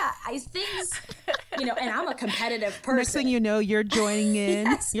adorable. Yeah, things, and I'm a competitive person. Next thing you know, you're joining in.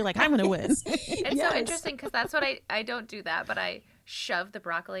 Yes. You're like, I'm going to win. It's so interesting because that's what I don't do that, but I shove the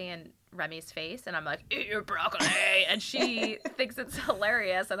broccoli in Remy's face and I'm like, eat your broccoli, and she thinks it's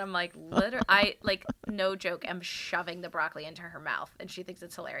hilarious, and I'm like, I like, no joke, am shoving the broccoli into her mouth and she thinks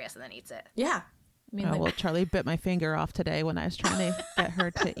it's hilarious and then eats it. Yeah. I mean, Oh, well, Charlie bit my finger off today when I was trying to get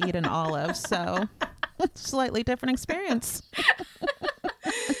her to eat an olive. So slightly different experience.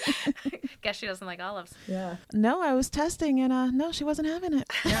 Guess she doesn't like olives. yeah. No, I was testing and no, she wasn't having it.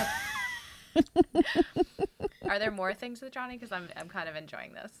 Yeah. Are there more things with Johnny? Because I'm kind of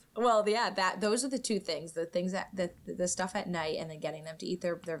enjoying this. Well, yeah, those are the two things, the things that the stuff at night, and then getting them to eat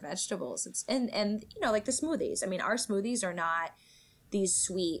their vegetables. It's and like the smoothies. I mean, our smoothies are not these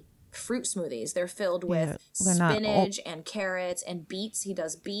sweet fruit smoothies. They're filled with they're not spinach and carrots and beets. He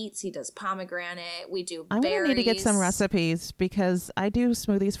does beets. He does pomegranate. We do I'm berries. going to need to get some recipes because I do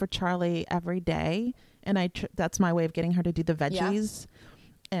smoothies for Charlie every day. And that's my way of getting her to do the veggies.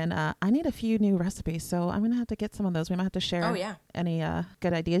 And I need a few new recipes. So I'm going to have to get some of those. We might have to share any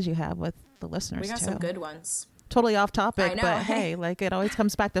good ideas you have with the listeners, We got too. some good ones. Totally off topic, I know. but hey, like it always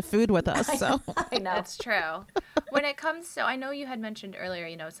comes back to food with us. So I know. That's true. When it comes, so I know you had mentioned earlier,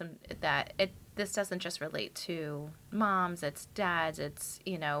 this doesn't just relate to moms, it's dads, it's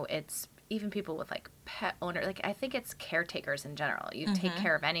even people with like pet owner, like I think it's caretakers in general. You take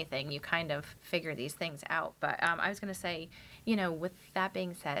care of anything, you kind of figure these things out. But I was going to say, with that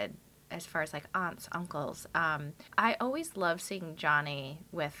being said, as far as like aunts, uncles, I always love seeing Johnny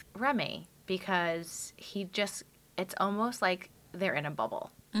with Remy because it's almost like they're in a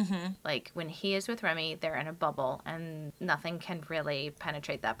bubble. Mm-hmm. Like when he is with Remy, they're in a bubble and nothing can really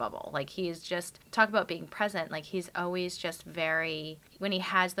penetrate that bubble. Like he's just, talk about being present. Like he's always just when he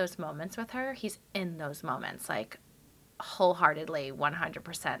has those moments with her, he's in those moments, like wholeheartedly,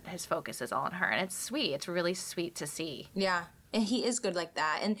 100%. His focus is all on her. And it's sweet. It's really sweet to see. Yeah. And he is good like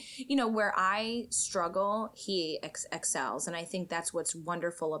that. And, where I struggle, he excels. And I think that's what's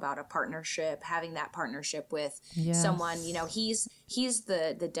wonderful about a partnership, having that partnership with someone, he's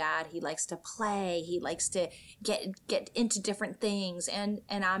the dad. He likes to play. He likes to get into different things. And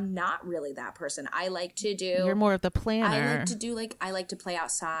I'm not really that person. I like to do. you're more of the planner. I like to play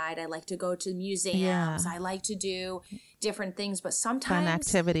outside. I like to go to museums. Yeah. I like to do different things. But sometimes. Fun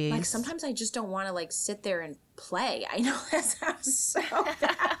activities. Like sometimes I just don't want to like sit there and play. I know that sounds so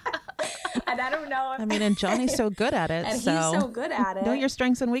bad. And I don't know. I mean, and Johnny's so good at it. And so he's so good at it. Know your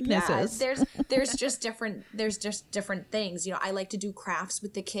strengths and weaknesses. Yeah, there's just different things. You know, I like to do crafts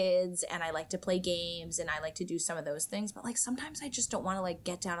with the kids, and I like to play games, and I like to do some of those things. But like sometimes I just don't want to like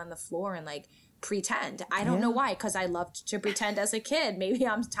get down on the floor and like pretend. I don't know why, because I loved to pretend as a kid. Maybe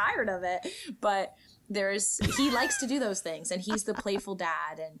I'm tired of it, but he likes to do those things, and he's the playful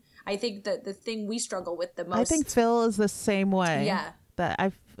dad. And I think that the thing we struggle with the most, I think Phil is the same way. Yeah.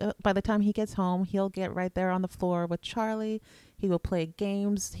 That by the time he gets home, he'll get right there on the floor with Charlie. He will play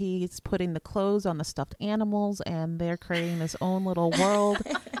games. He's putting the clothes on the stuffed animals, and they're creating this own little world.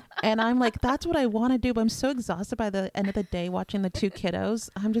 And I'm like, that's what I want to do. But I'm so exhausted by the end of the day watching the two kiddos.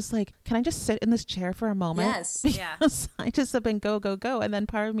 I'm just like, can I just sit in this chair for a moment? Yes. Because I just have been go, go, go. And then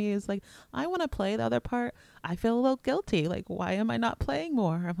part of me is like, I want to play. The other part, I feel a little guilty. Like, why am I not playing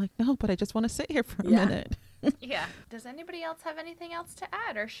more? I'm like, no, but I just want to sit here for a minute. Yeah. Does anybody else have anything else to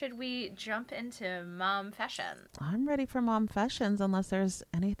add, or should we jump into mom fashion? I'm ready for mom fashions unless there's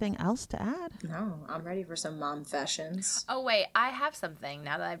anything else to add. No, I'm ready for some mom fashions. Oh, wait, I have something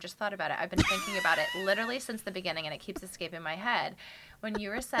now that I've just thought about it. I've been thinking about it literally since the beginning, and it keeps escaping my head. When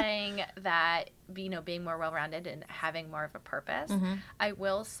you were saying that, you know, being more well-rounded and having more of a purpose, I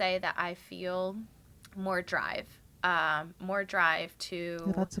will say that I feel more drive to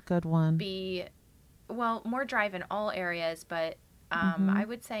Yeah, that's a good one. More drive in all areas, but I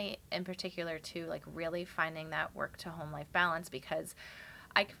would say in particular too, like really finding that work to home life balance, because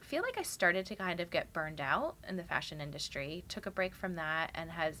I feel like I started to kind of get burned out in the fashion industry, took a break from that, and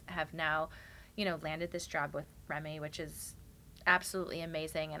have now, you know, landed this job with Remy, which is absolutely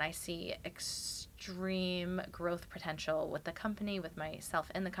amazing. And I see extreme growth potential with the company, with myself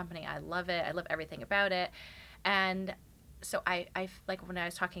in the company. I love it. I love everything about it. And so I like when I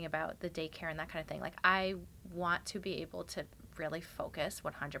was talking about the daycare and that kind of thing, like I want to be able to really focus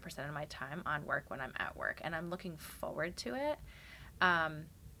 100% of my time on work when I'm at work, and I'm looking forward to it. And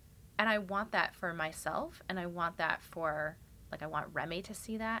I want that for myself, and I want that for, like, I want Remy to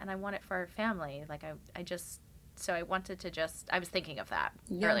see that, and I want it for our family. Like I was thinking of that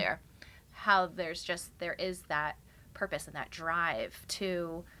earlier, how there is that purpose and that drive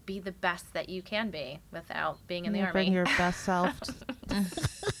to be the best that you can be without being in the army. Bring your best self. Oh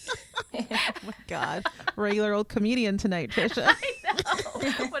my God. Regular old comedian tonight, Trisha. I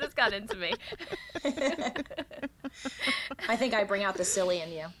know. What has got into me? I think I bring out the silly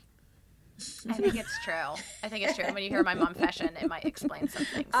in you. I think it's true. And when you hear my mom fashion, it might explain some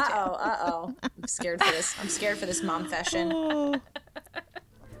things too. Uh-oh. I'm scared for this. I'm scared for this mom fashion. Oh.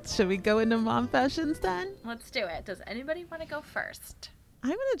 Should we go into mom fashions then? Let's do it. Does anybody want to go first? I'm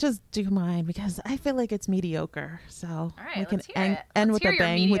going to just do mine because I feel like it's mediocre. So all right, we can let's hear it. end Let's with hear a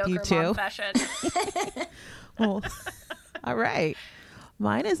bang your with you mediocre mom two. Fashion. Well, all right.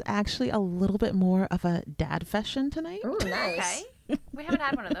 Mine is actually a little bit more of a dad fashion tonight. Ooh, nice. Okay. We haven't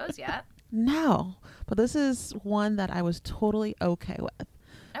had one of those yet. No, but this is one that I was totally okay with.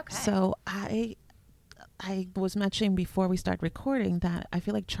 Okay. So I was mentioning before we started recording that I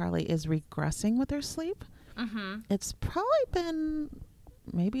feel like Charlie is regressing with her sleep. Mm-hmm. It's probably been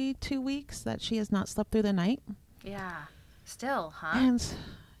maybe 2 weeks that she has not slept through the night. Yeah. Still, huh? And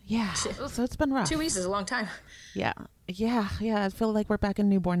yeah, so it's been rough. 2 weeks is a long time. Yeah. I feel like we're back in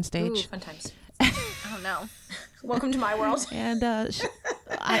newborn stage. Ooh, fun times. Oh, no. Welcome to my world. And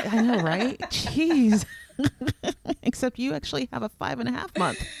I know, right? Jeez. Except you actually have a 5.5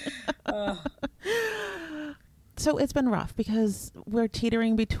 month. So it's been rough because we're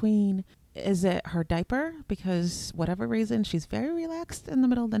teetering between, is it her diaper? Because whatever reason, she's very relaxed in the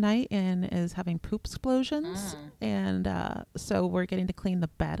middle of the night and is having poop explosions. And so we're getting to clean the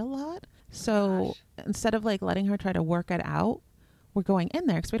bed a lot. So instead of like letting her try to work it out, we're going in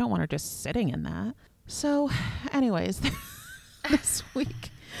there because we don't want her just sitting in that. So anyways, this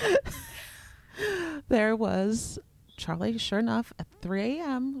week there was Charlie, sure enough, at 3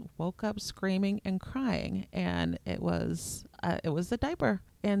 a.m. woke up screaming and crying, and it was the diaper.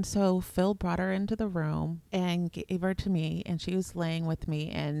 And so Phil brought her into the room and gave her to me, and she was laying with me,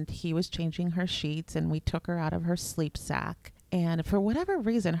 and he was changing her sheets, and we took her out of her sleep sack. And for whatever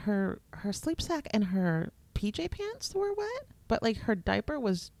reason, her sleep sack and her PJ pants were wet, but like her diaper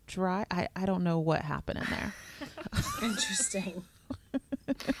was dry. I don't know what happened in there. Interesting.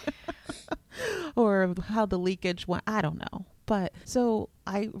 Or how the leakage went. I don't know. But so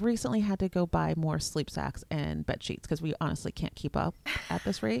I recently had to go buy more sleep sacks and bed sheets because we honestly can't keep up at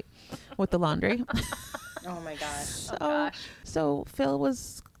this rate with the laundry. Oh my gosh. So Phil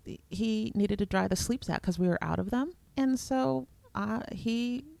he needed to dry the sleep sack because we were out of them. And so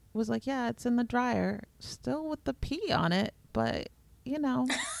he was like, yeah, it's in the dryer, still with the pee on it. But, you know,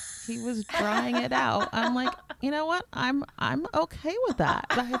 He was drying it out. I'm like, you know what? I'm okay with that.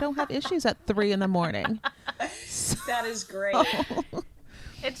 I don't have issues at 3 a.m. That is great.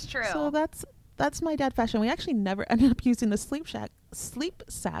 It's true. So that's my dad fashion. We actually never ended up using the sleep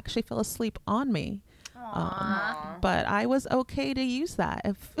sack. She fell asleep on me. But I was okay to use that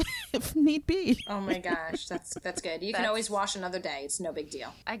if need be. Oh my gosh, that's good. You can always wash another day. It's no big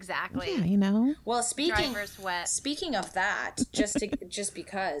deal. Exactly. Yeah, you know. Well, Driver's wet. speaking of that, just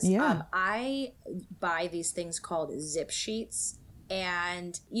because, Yeah. I buy these things called zip sheets.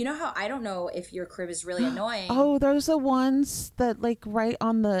 And you know how, I don't know if your crib is really annoying. Oh, those are ones that like right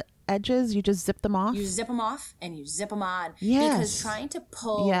on the edges, you just zip them off. You zip them off and you zip them on. Yes. Because trying to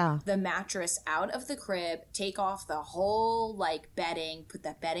pull the mattress out of the crib, take off the whole like bedding, put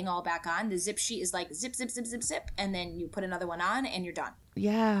that bedding all back on. The zip sheet is like zip, zip, zip, zip, zip. And then you put another one on and you're done.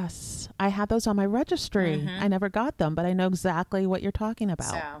 Yes. I had those on my registry. I never got them, but I know exactly what you're talking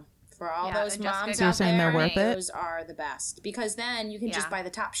about. So for all Yeah, those and moms Jessica out You're saying there, they're worth it? those are the best. Because then you can just buy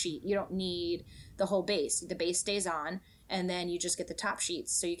the top sheet. You don't need the whole base. The base stays on, and then you just get the top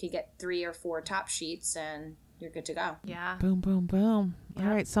sheets. So you can get 3 or 4 top sheets, and you're good to go. Yeah. Boom, boom, boom. All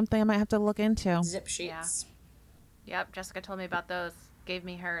right, something I might have to look into. Zip sheets. Yep. Jessica told me about those. Gave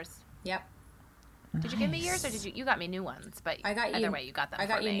me hers. Yep. Did you give me yours, or did you got me new ones? But I got either you. way, you got them. I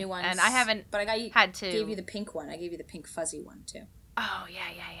got for you me. new ones, and I haven't. But I got you. had to Gave you the pink one. I gave you the pink fuzzy one too. Oh yeah.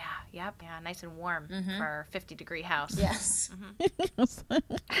 Yep. Yeah, nice and warm for a 50-degree house. Yes.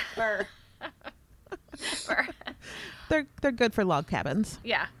 Fur. For- They're good for log cabins.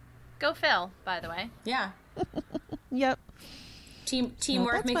 yeah. Go Phil, by the way. Yeah. Yep.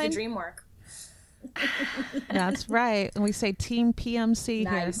 Teamwork that's make fine. the dream work. That's right. And we say Team PMC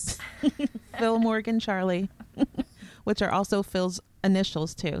Nice. here. Phil, Morgan, Charlie, which are also Phil's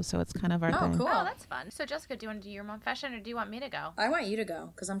initials too. So it's kind of our Oh, thing. cool. Oh, that's fun. So Jessica, do you want to do your mom fashion, or do you want me to go? I want you to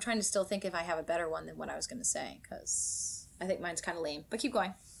go because I'm trying to still think if I have a better one than what I was going to say because I think mine's kind of lame. But keep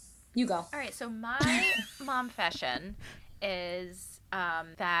going. You go. All right. So my mom fashion is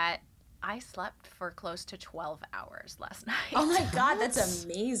that I slept for close to 12 hours last night. Oh my God, that's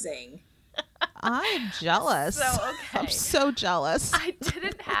amazing. I'm jealous. So, okay. I'm so jealous. I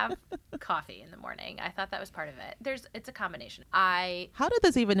didn't have coffee in the morning. I thought that was part of it. It's a combination. How did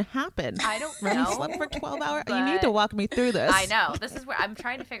this even happen? I don't Remy know. slept for 12 hours? You but- need to walk me through this. I know. This is where I'm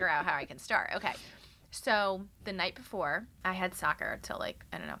trying to figure out how I can start. Okay. So the night before, I had soccer till like,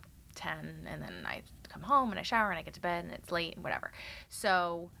 I don't know, 10. And then I come home and I shower and I get to bed and it's late and whatever.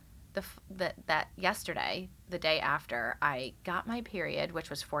 So that yesterday, the day after, I got my period, which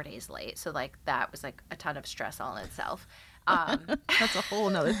was 4 days late. So like that was like a ton of stress all in itself. That's a whole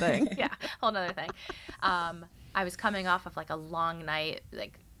nother thing. Yeah, whole nother thing. I was coming off of like a long night,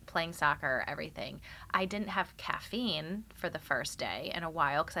 like playing soccer, everything. I didn't have caffeine for the first day in a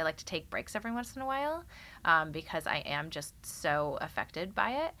while because I like to take breaks every once in a while because I am just so affected by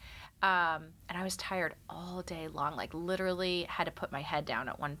it. And I was tired all day long, like literally had to put my head down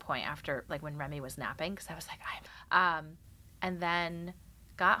at one point after like when Remy was napping because I was like, and then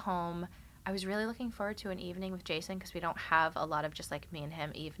got home. I was really looking forward to an evening with Jason because we don't have a lot of just like me and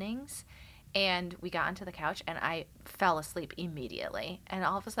him evenings. And we got onto the couch and I fell asleep immediately. And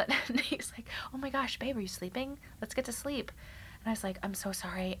all of a sudden he's like, oh my gosh, babe, are you sleeping? Let's get to sleep. And I was like, I'm so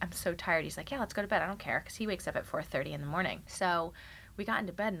sorry. I'm so tired. He's like, yeah, let's go to bed. I don't care because he wakes up at 4:30 in the morning. So we got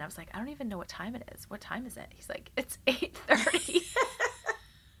into bed and I was like, I don't even know what time it is. What time is it? He's like, it's 8:30.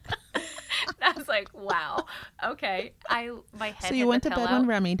 And I was like, wow, okay. My head. So you hit went the to pillow. bed when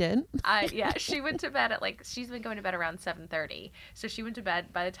Remy did? Yeah, she went to bed at like, she's been going to bed around 7:30. So she went to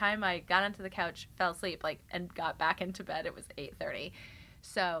bed. By the time I got onto the couch, fell asleep, like, and got back into bed, it was 8:30.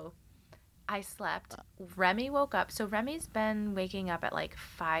 So I slept. Remy woke up. So Remy's been waking up at like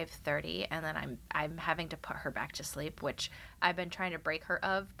 5:30, and then I'm having to put her back to sleep, which I've been trying to break her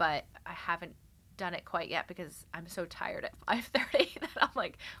of, but I haven't done it quite yet because I'm so tired at 5:30 that I'm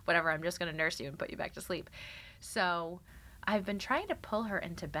like, whatever, I'm just going to nurse you and put you back to sleep. So I've been trying to pull her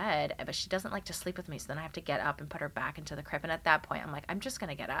into bed, but she doesn't like to sleep with me, so then I have to get up and put her back into the crib. And at that point, I'm like, I'm just going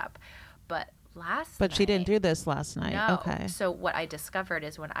to get up. But But she didn't do this last night. No. Okay. So what I discovered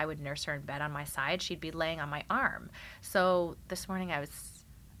is when I would nurse her in bed on my side, she'd be laying on my arm. So this morning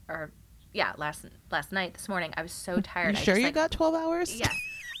last night, this morning, I was so tired. You sure you got 12 hours? Yes.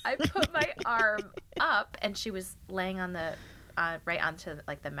 I put my arm up, and she was laying on the right onto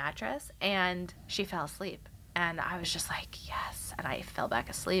like the mattress, and she fell asleep. And I was just like, yes. And I fell back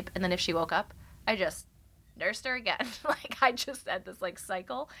asleep. And then if she woke up, I just nursed her again. Like I just had this like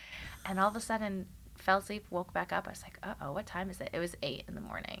cycle, and all of a sudden fell asleep, woke back up. I was like, uh-oh, what time is it? It was 8 in the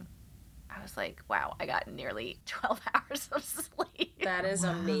morning. I was like, wow, I got nearly 12 hours of sleep. That is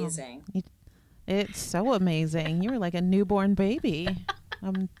amazing. It's so amazing. You were like a newborn baby.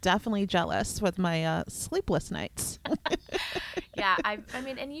 I'm definitely jealous with my sleepless nights. Yeah, I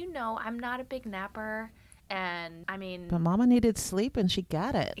mean, and I'm not a big napper. And I mean, but Mama needed sleep and she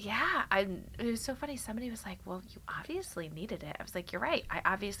got it. Yeah, it was so funny. Somebody was like, well, you obviously needed it. I was like, you're right. I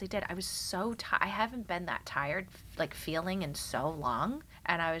obviously did. I was so tired. I haven't been that tired, like feeling in so long.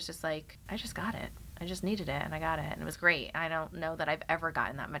 And I was just like, I just got it. I just needed it and I got it. And it was great. I don't know that I've ever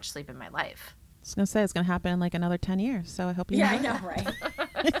gotten that much sleep in my life. I was going to say it's going to happen in like another 10 years. So I hope you I know, right?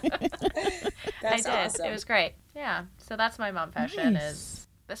 That's awesome. It was great. Yeah. So that's my mom fashion is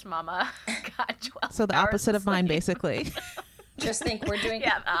this mama got 12 So the hours opposite of mine, sleep. basically. Just think we're doing...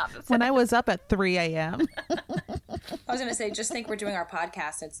 Yeah, the opposite. When I was up at 3 a.m. I was going to say, just think we're doing our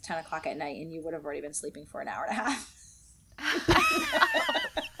podcast. It's 10 o'clock at night and you would have already been sleeping for an hour and a half.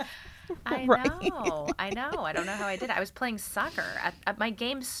 I know. I don't know how I did it. I was playing soccer. My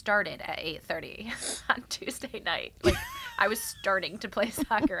game started at 8:30 on Tuesday night. Like, I was starting to play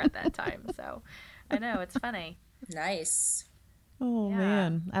soccer at that time. So, I know. It's funny. Nice. Oh, yeah.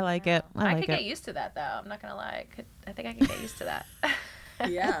 Man. I like it. I could get used to that, though. I'm not going to lie. I think I could get used to that.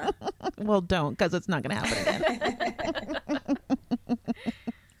 Yeah. Well, don't, because it's not going to happen again.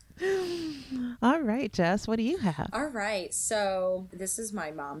 All right, Jess, what do you have? All right. So this is my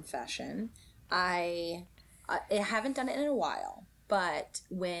mom fashion. I haven't done it in a while, but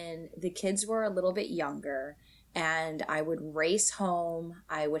when the kids were a little bit younger and I would race home,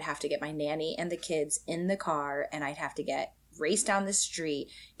 I would have to get my nanny and the kids in the car and I'd have to race down the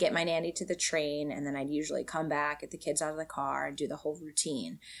street, get my nanny to the train, and then I'd usually come back, get the kids out of the car, and do the whole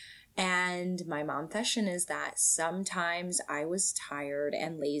routine. And my mom fashion is that sometimes I was tired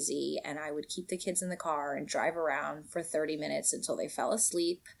and lazy and I would keep the kids in the car and drive around for 30 minutes until they fell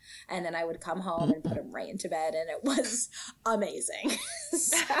asleep. And then I would come home and put them right into bed and it was amazing.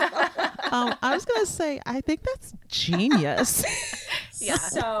 I was going to say, I think that's genius. Yeah.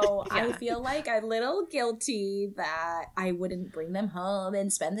 So yeah. I feel like I'm a little guilty that I wouldn't bring them home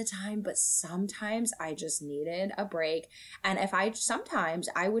and spend the time, but sometimes I just needed a break. And sometimes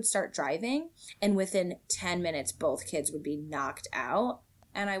I would start driving and within 10 minutes, both kids would be knocked out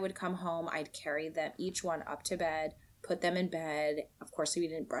and I would come home. I'd carry them, each one up to bed, put them in bed. Of course, we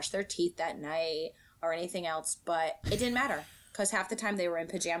didn't brush their teeth that night or anything else, but it didn't matter. Because half the time they were in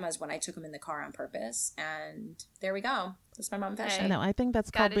pajamas when I took them in the car on purpose. And there we go. That's my mom fashion. No, I think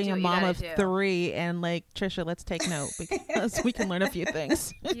that's called being a mom of 3. And like, Trisha, let's take note because we can learn a few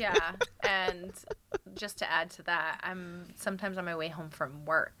things. Yeah. And just to add to that, sometimes on my way home from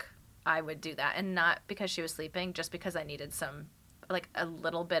work, I would do that. And not because she was sleeping, just because I needed a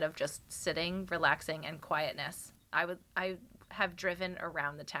little bit of just sitting, relaxing, and quietness. I have driven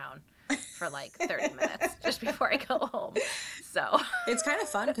around the town for like 30 minutes just before I go home. So it's kind of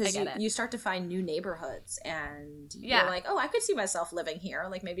fun because you start to find new neighborhoods and you're like, oh, I could see myself living here.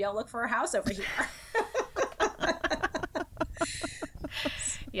 Like maybe I'll look for a house over here.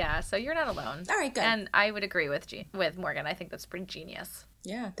 Yeah, so you're not alone. All right, good. And I would agree with Morgan. I think that's pretty genius.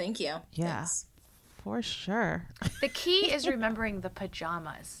 Yeah, thank you. Yeah. Thanks. For sure. The key is remembering the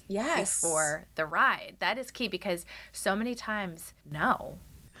pajamas before the ride. That is key because so many times,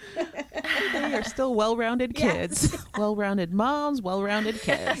 they are still well-rounded kids. Yes. Well-rounded moms, well-rounded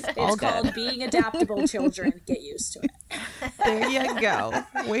kids. It's called being adaptable children. Get used to it. There you go.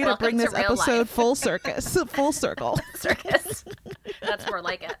 Way to bring this episode full circle. Circus. That's more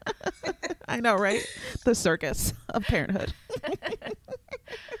like it. I know, right? The circus of parenthood.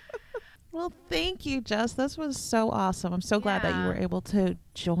 Well, thank you, Jess. This was so awesome. I'm so glad that you were able to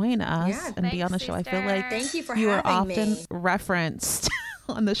join us and be on the show. Sister. I feel like thank you for you are having often me. Referenced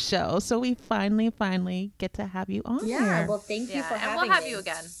on the show. So we finally get to have you on here. Well, thank you for having me. And we'll have you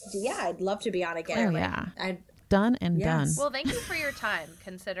again. Yeah, I'd love to be on again. Oh, yeah. Done and done. Well, thank you for your time,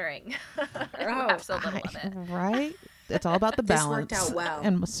 considering you have so little of it. Right? It's all about the balance. This worked out well.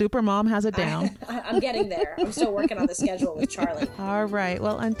 And Supermom has it down. I'm getting there. I'm still working on the schedule with Charlie. All right.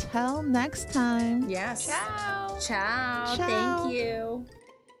 Well, until next time. Yes. Ciao. Ciao. Thank you.